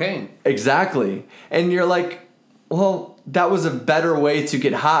 Crack cocaine. Exactly. And you're like, well, that was a better way to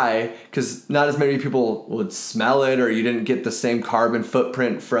get high, because not as many people would smell it, or you didn't get the same carbon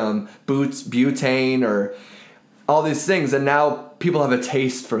footprint from butane or all these things. And now people have a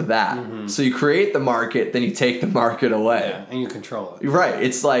taste for that. So you create the market, then you take the market away. Yeah, and you control it. Right.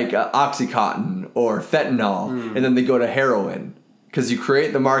 It's like Oxycontin or fentanyl, and then they go to heroin. Because you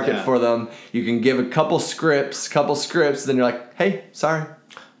create the market for them. You can give a couple scripts, then you're like, hey, sorry,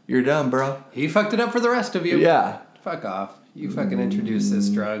 you're done, bro. He fucked it up for the rest of you. Yeah. Fuck off. You fucking introduced this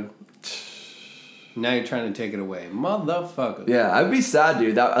drug. Now you're trying to take it away. Motherfucker. Yeah, I'd be sad,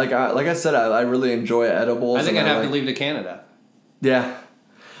 dude. That like I said, I really enjoy edibles. I think I'd have to leave to Canada. Yeah.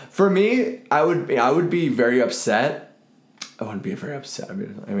 For me, I would be very upset. I wouldn't be very upset. I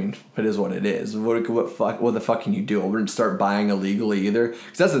mean, it is what it is. What the fuck can you do? I wouldn't start buying illegally either.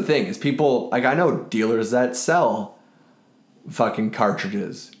 Because that's the thing, is people, like, I know dealers that sell fucking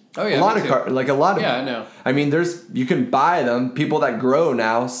cartridges. Oh yeah, a lot of Yeah, I know. I mean, you can buy them. People that grow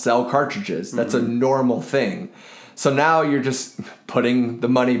now sell cartridges. That's a normal thing. So now you're just putting the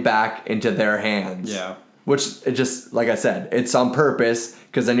money back into their hands. Yeah. Which, it just, like I said, it's on purpose,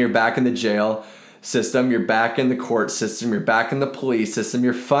 because then you're back in the jail system, you're back in the court system, you're back in the police system,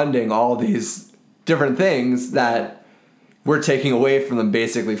 you're funding all these different things that we're taking away from them,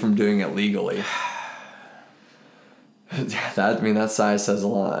 basically, from doing it legally. That size says a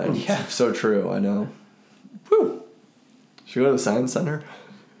lot. Yeah. It's so true, I know. Whew. Should we go to the Science Center?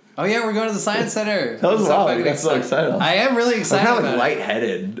 Oh yeah, we're going to the Science Center. That was wild. I got so excited. I am really excited. I'm kind of like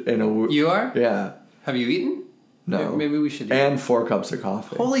lightheaded in a. You are? Yeah. Have you eaten? No. Maybe we should eat. And 4 cups of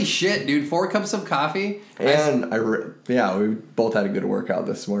coffee. Holy shit, dude! 4 cups of coffee. And we both had a good workout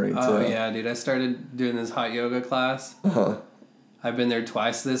this morning too. Oh yeah, dude! I started doing this hot yoga class. I've been there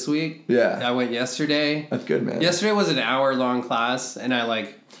twice this week. Yeah. I went yesterday. That's good, man. Yesterday was an hour-long class, and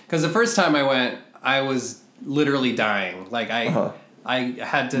because the first time I went, I was literally dying. Like I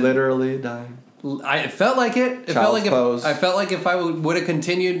had to literally dying. I felt like it. It felt like if I would have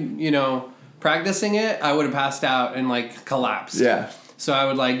continued, practicing it, I would have passed out and like collapsed. Yeah. So I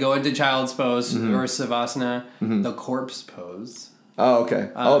would like go into child's pose or savasana, the corpse pose. Oh, okay.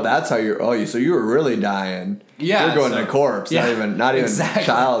 That's how you're. So you were really dying. Yeah. You're going to corpse, not even exactly.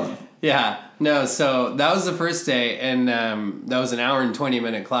 child. Yeah. No. So that was the first day, and that was an hour and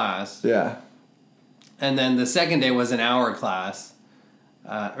 20-minute class. Yeah. And then the second day was an hour class,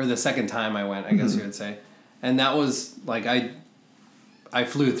 or the second time I went, I guess you would say, and that was like I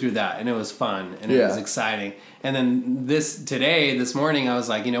flew through that, and it was fun, and it was exciting. And then this morning, I was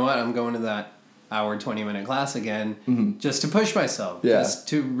like, you know what? I'm going to that hour 20-minute class again, just to push myself, just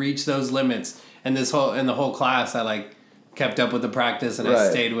to reach those limits. And the whole class, I like kept up with the practice, and I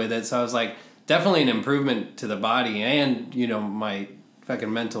stayed with it. So I was like, definitely an improvement to the body and my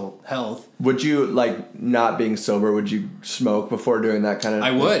fucking mental health. Would you, like, not being sober, would you smoke before doing that kind of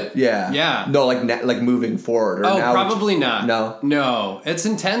I would. Yeah. Yeah. No, like moving forward. Or now probably not. No? No. It's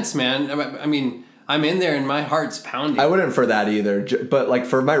intense, man. I mean, I'm in there and my heart's pounding. I wouldn't for that either. But, like,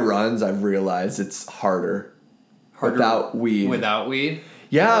 for my runs, I've realized it's harder. Without weed. Without weed?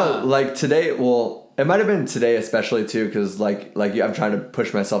 Yeah, like today, it might have been today especially too, because like I'm trying to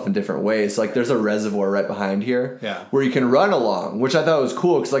push myself in different ways. Like there's a reservoir right behind here, where you can run along, which I thought was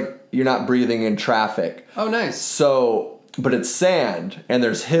cool because like you're not breathing in traffic. Oh, nice. So, but it's sand and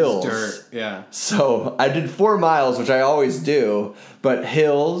there's hills. It's dirt, yeah. So I did 4 miles, which I always do, but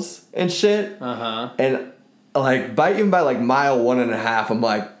hills and shit. And like even by like mile 1.5, I'm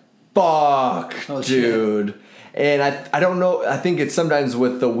like, fuck, dude. Shit. And I don't know, I think it's sometimes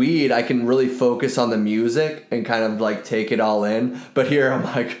with the weed, I can really focus on the music and kind of like take it all in. But here I'm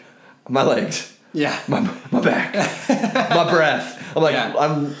like, my legs. Yeah. My back. My breath. I'm like,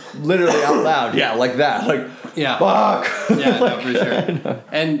 I'm literally out loud. Yeah, like that. Like, fuck. Yeah, no, for sure.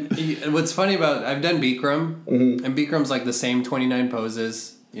 And what's funny about, I've done Bikram, and Bikram's like the same 29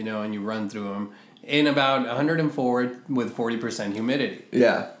 poses, and you run through them in about 104 with 40% humidity.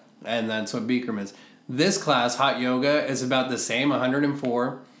 Yeah. And that's what Bikram is. This class, hot yoga, is about the same,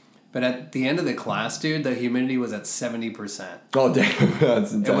 104. But at the end of the class, dude, the humidity was at 70%. Oh, damn.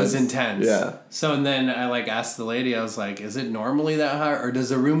 That's intense. It was intense. Yeah. So and then I asked the lady, I was like, is it normally that hot? Or does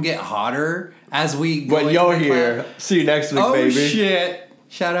the room get hotter as we go when you're here? See you next week, baby. Oh, shit.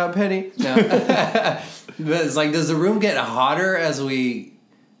 Shout out, Penny. No. But it's like, does the room get hotter as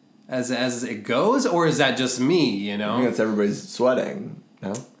it goes? Or is that just me, I think it's everybody's sweating,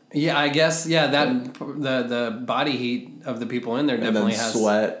 no? Yeah, I guess. Yeah, that the body heat of the people in there definitely has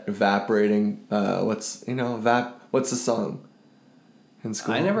sweat evaporating. What's the song in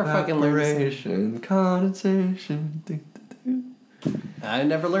school? I never fucking learned condensation. I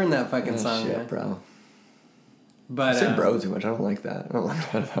never learned that fucking song. Shit, bro. But I say bro too much. I don't like that. I don't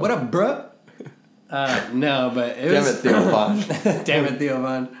like that. What up, bro? No, but it Damn was. It, Theo Von. Damn it, Theo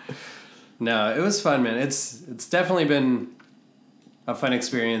Von. No, it was fun, man. It's definitely been a fun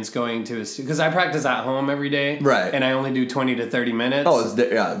experience going to because I practice at home every day, right? And I only do 20 to 30 minutes. Oh, it's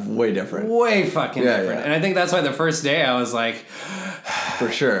way different. Way fucking different. Yeah. And I think that's why the first day I was like,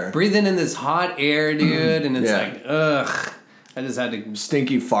 for sure. Breathing in this hot air, dude, and it's like, ugh. I just had to...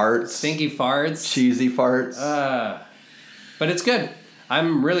 Stinky farts. Cheesy farts. But it's good.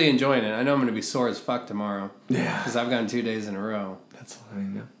 I'm really enjoying it. I know I'm going to be sore as fuck tomorrow. Yeah. Because I've gone 2 days in a row. That's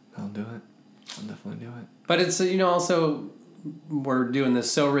fine. I'll do it. I'll definitely do it. But it's, also... We're doing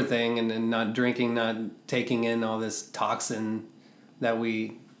this sober thing and not drinking, not taking in all this toxin that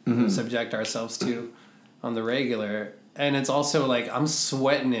we subject ourselves to on the regular. And it's also like I'm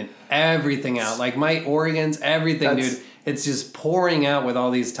sweating everything out. Like my organs, everything, dude. It's just pouring out with all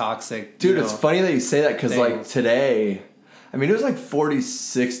these toxic. Dude, it's funny that you say that because like today, I mean, it was like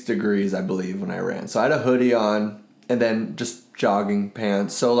 46 degrees, I believe, when I ran. So I had a hoodie on and then just jogging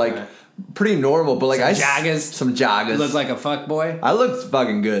pants. So like... Right. Pretty normal, but like some joggers. You look like a fuck boy. I looked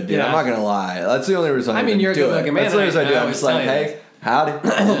fucking good, dude. Yeah. I'm not gonna lie. That's the only reason. I mean, you're a good looking man. That's the reason I do. I'm just like, hey, howdy,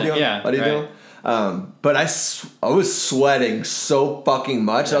 how you doing? Yeah, what are you doing? But I was sweating so fucking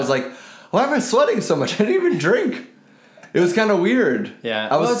much. Yeah. I was like, why am I sweating so much? I didn't even drink. It was kind of weird. Yeah,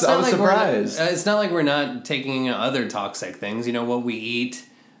 I was surprised. It's not like we're not taking other toxic things. What we eat.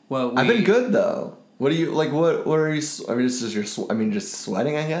 I've been good though. What do you like? What are you? I mean, just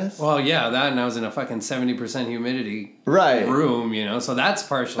sweating, I guess. Well, yeah, that, and I was in a fucking 70% humidity room, So that's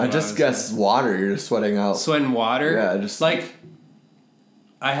partially. I just guess water. You're just sweating out. Sweating water. Yeah, just like.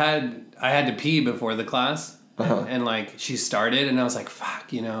 I had to pee before the class, and like she started, and I was like, "Fuck,"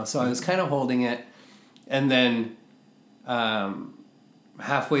 So I was kind of holding it, and then,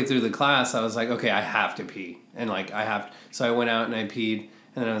 halfway through the class, I was like, "Okay, I have to pee," and like I have. So I went out and I peed,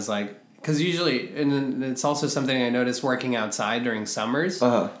 and then I was like. Because usually, and it's also something I noticed working outside during summers,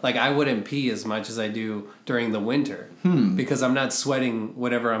 like I wouldn't pee as much as I do during the winter because I'm not sweating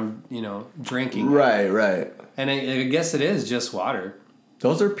whatever I'm, drinking. Right. And I guess it is just water.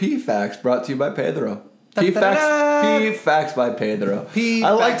 Those are pee facts brought to you by Pedro. Pee facts by Pedro.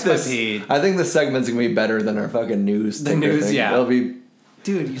 I like this. I think this segment's going to be better than our fucking news. The news, thing. Yeah. It'll be...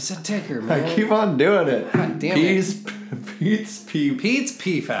 Dude, you're so ticker, man. I keep on doing it. God damn Pete's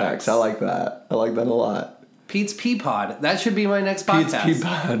pee facts. I like that. I like that a lot. Pete's Pee Pod. That should be my next podcast. Pete's Pee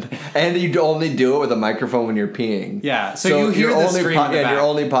Pod. And you only do it with a microphone when you're peeing. Yeah. So you hear the stream in the back. Your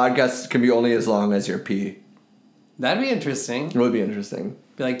only podcast can be only as long as your pee. That'd be interesting. It would be interesting.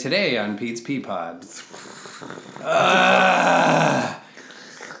 Be like today on Pete's Pee Pod. How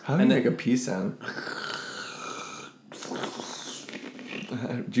do you make a pee sound?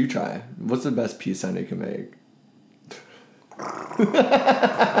 Do you try? What's the best pee sound you can make?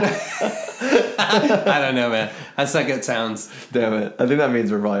 I don't know, man. I suck at sounds. Damn it. I think that means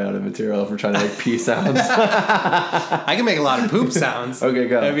we're probably out of material if we're trying to make pee sounds. I can make a lot of poop sounds. Okay,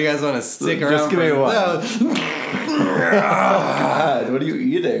 go. If you guys want to stick around. Just give me one. God, what are you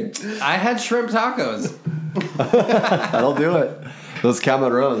eating? I had shrimp tacos. That'll do it. Those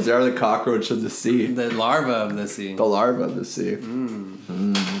camarons, they are the cockroach of the sea. The larva of the sea. The larva of the sea.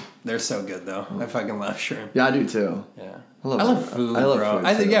 They're so good, though. I fucking love shrimp. Yeah, I do, too. Yeah. I love food, I love bro.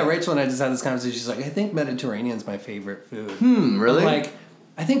 Food, too. Yeah, Rachel and I just had this conversation. She's like, I think Mediterranean's my favorite food. Really? I'm like,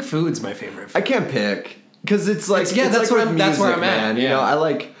 I think food's my favorite food. I can't pick. Because it's like... that's where I'm at. Man. Yeah. I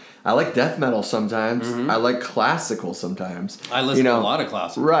like death metal sometimes. I like classical sometimes. I listen to a lot of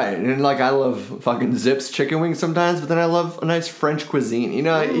classical. Right. And I love fucking Zips chicken wings sometimes, but then I love a nice French cuisine. You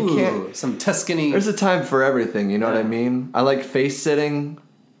can't... Some Tuscany. There's a time for everything, you know what I mean? I like face sitting,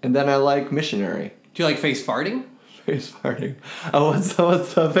 and then I like missionary. Do you like face farting? Face farting. Oh, what's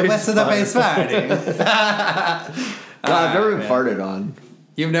the face What's the face farting? I've never been farted on.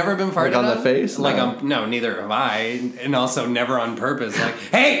 You've never been farted on? The face? No, neither have I. And also never on purpose. Like,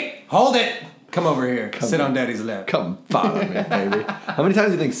 hey, hold it. Come over here. Sit on Daddy's lap. Come follow me, baby. How many times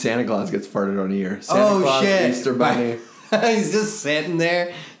do you think Santa Claus gets farted on a year? Santa Claus, shit. Easter Bunny. He's just sitting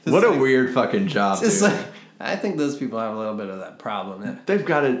there. What a weird fucking job, dude. I think those people have a little bit of that problem. They've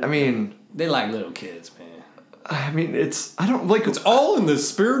got it. I mean... They like little kids, man. I mean, it's... I don't like... It's all in the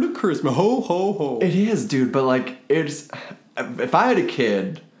spirit of Christmas. Ho, ho, ho. It is, dude. But, it's... If I had a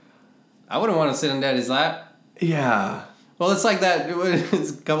kid... I wouldn't want to sit on Daddy's lap. Yeah. Well, it's like that...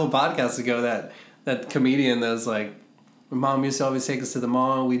 It's a couple podcasts ago, that comedian that was like... Mom used to always take us to the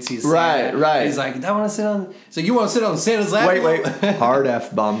mall. We'd see Santa. Right. He's like, I want to sit on... So you want to sit on Santa's lap? Wait. Hard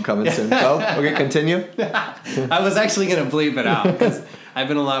F-bomb coming soon. Okay, continue. I was actually going to bleep it out because I've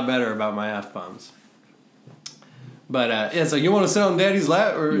been a lot better about my F-bombs. But, so you want to sit on Daddy's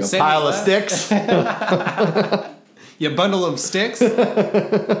lap? Or you Santa's pile lap? of sticks? You bundle of sticks? It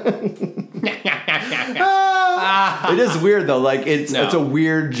is weird, though. It's a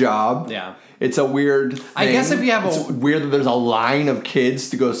weird job. Yeah. It's a weird thing. I guess if you have it's weird that there's a line of kids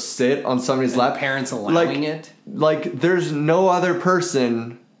to go sit on somebody's lap. Parents allowing it. Like, there's no other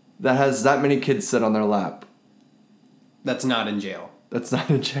person that has that many kids sit on their lap. That's not in jail. That's not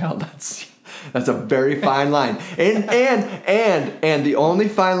in jail. That's a very fine line. And the only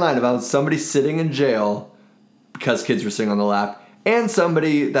fine line about somebody sitting in jail because kids were sitting on the lap and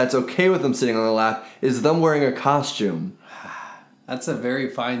somebody that's okay with them sitting on the lap is them wearing a costume. That's a very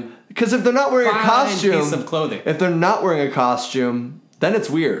fine. Because if they're not wearing a costume, piece of clothing. If they're not wearing a costume, then it's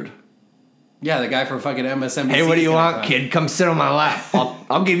weird. Yeah, the guy from fucking MSNBC. Hey, what do you want, kid? Come sit on my lap.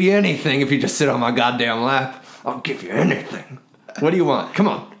 I'll give you anything if you just sit on my goddamn lap. I'll give you anything. What do you want? Come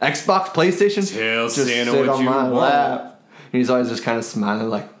on, Xbox, PlayStation. Tell just Santa sit what on you my want. lap. And he's always just kind of smiling,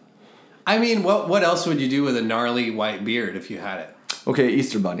 like. I mean, what else would you do with a gnarly white beard if you had it? Okay,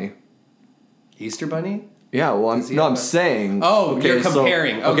 Easter Bunny. Easter Bunny? Yeah, well, I'm saying. Oh, okay, you're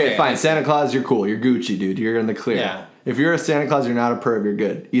comparing. Okay, fine. Santa Claus, you're cool. You're Gucci, dude. You're in the clear. Yeah. If you're a Santa Claus, you're not a perv. You're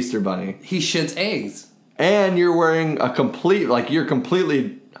good. Easter Bunny. He shits eggs. And you're wearing a you're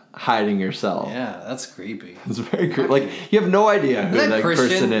completely hiding yourself. Yeah, that's creepy. It's very creepy. Like, you have no idea who that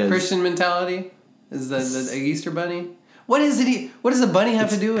person is. Christian mentality? Is the Easter Bunny? What is it? What does the bunny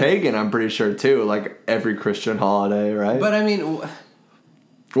have to do with it? Pagan, I'm pretty sure, too. Like, every Christian holiday, right? But, I mean...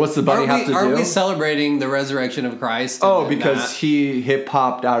 What's the bunny have to do? Are we celebrating the resurrection of Christ? Oh, because he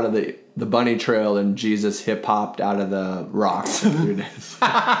hip-hopped out of the bunny trail and Jesus hip-hopped out of the rocks for 3 days.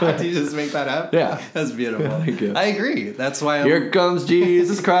 Did you just make that up? Yeah. That's beautiful. Thank you. I agree. That's why I'm... Here comes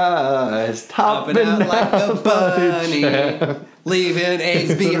Jesus Christ, hopping out like a bunny, trail. leaving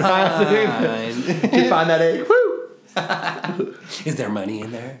eggs behind. Did you find that egg? Woo! Is there money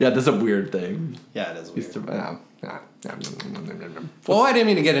in there? Yeah, that's a weird thing. Yeah, it is weird. Well, I didn't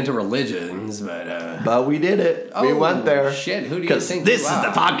mean to get into religions, but we did it. We went there. Shit, who do you think? This is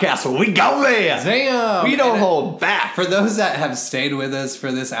the podcast where we go there. Damn. We don't hold back. For those that have stayed with us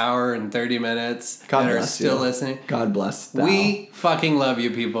for this hour and 30 minutes God that are bless still you. listening, God bless thou. we fucking love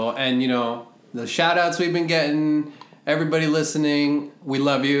you people. And, you know, the shout outs we've been getting, everybody listening, we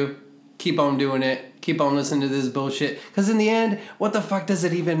love you. Keep on doing it. Keep on listening to this bullshit. Because in the end, what the fuck does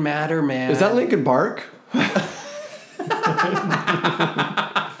it even matter, man? Is that Linkin Park?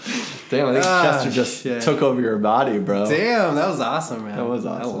 Damn, I think Chester just took over your body, bro. Damn, that was awesome, man. That was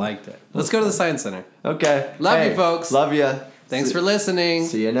awesome. I liked it. Let's go to the Science Center. Okay. Love you, folks. Love you. Thanks for listening.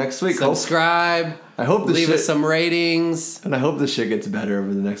 See you next week. Subscribe. I hope this leave us some ratings. And I hope this shit gets better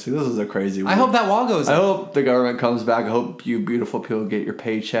over the next week. This was a crazy week. I hope that wall goes up. I hope the government comes back. I hope you beautiful people get your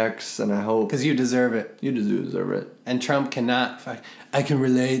paychecks. And I hope... Because you deserve it. You do deserve it. And Trump cannot... I can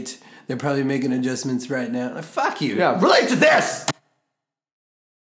relate. They're probably making adjustments right now. Fuck you. Yeah, relate to this!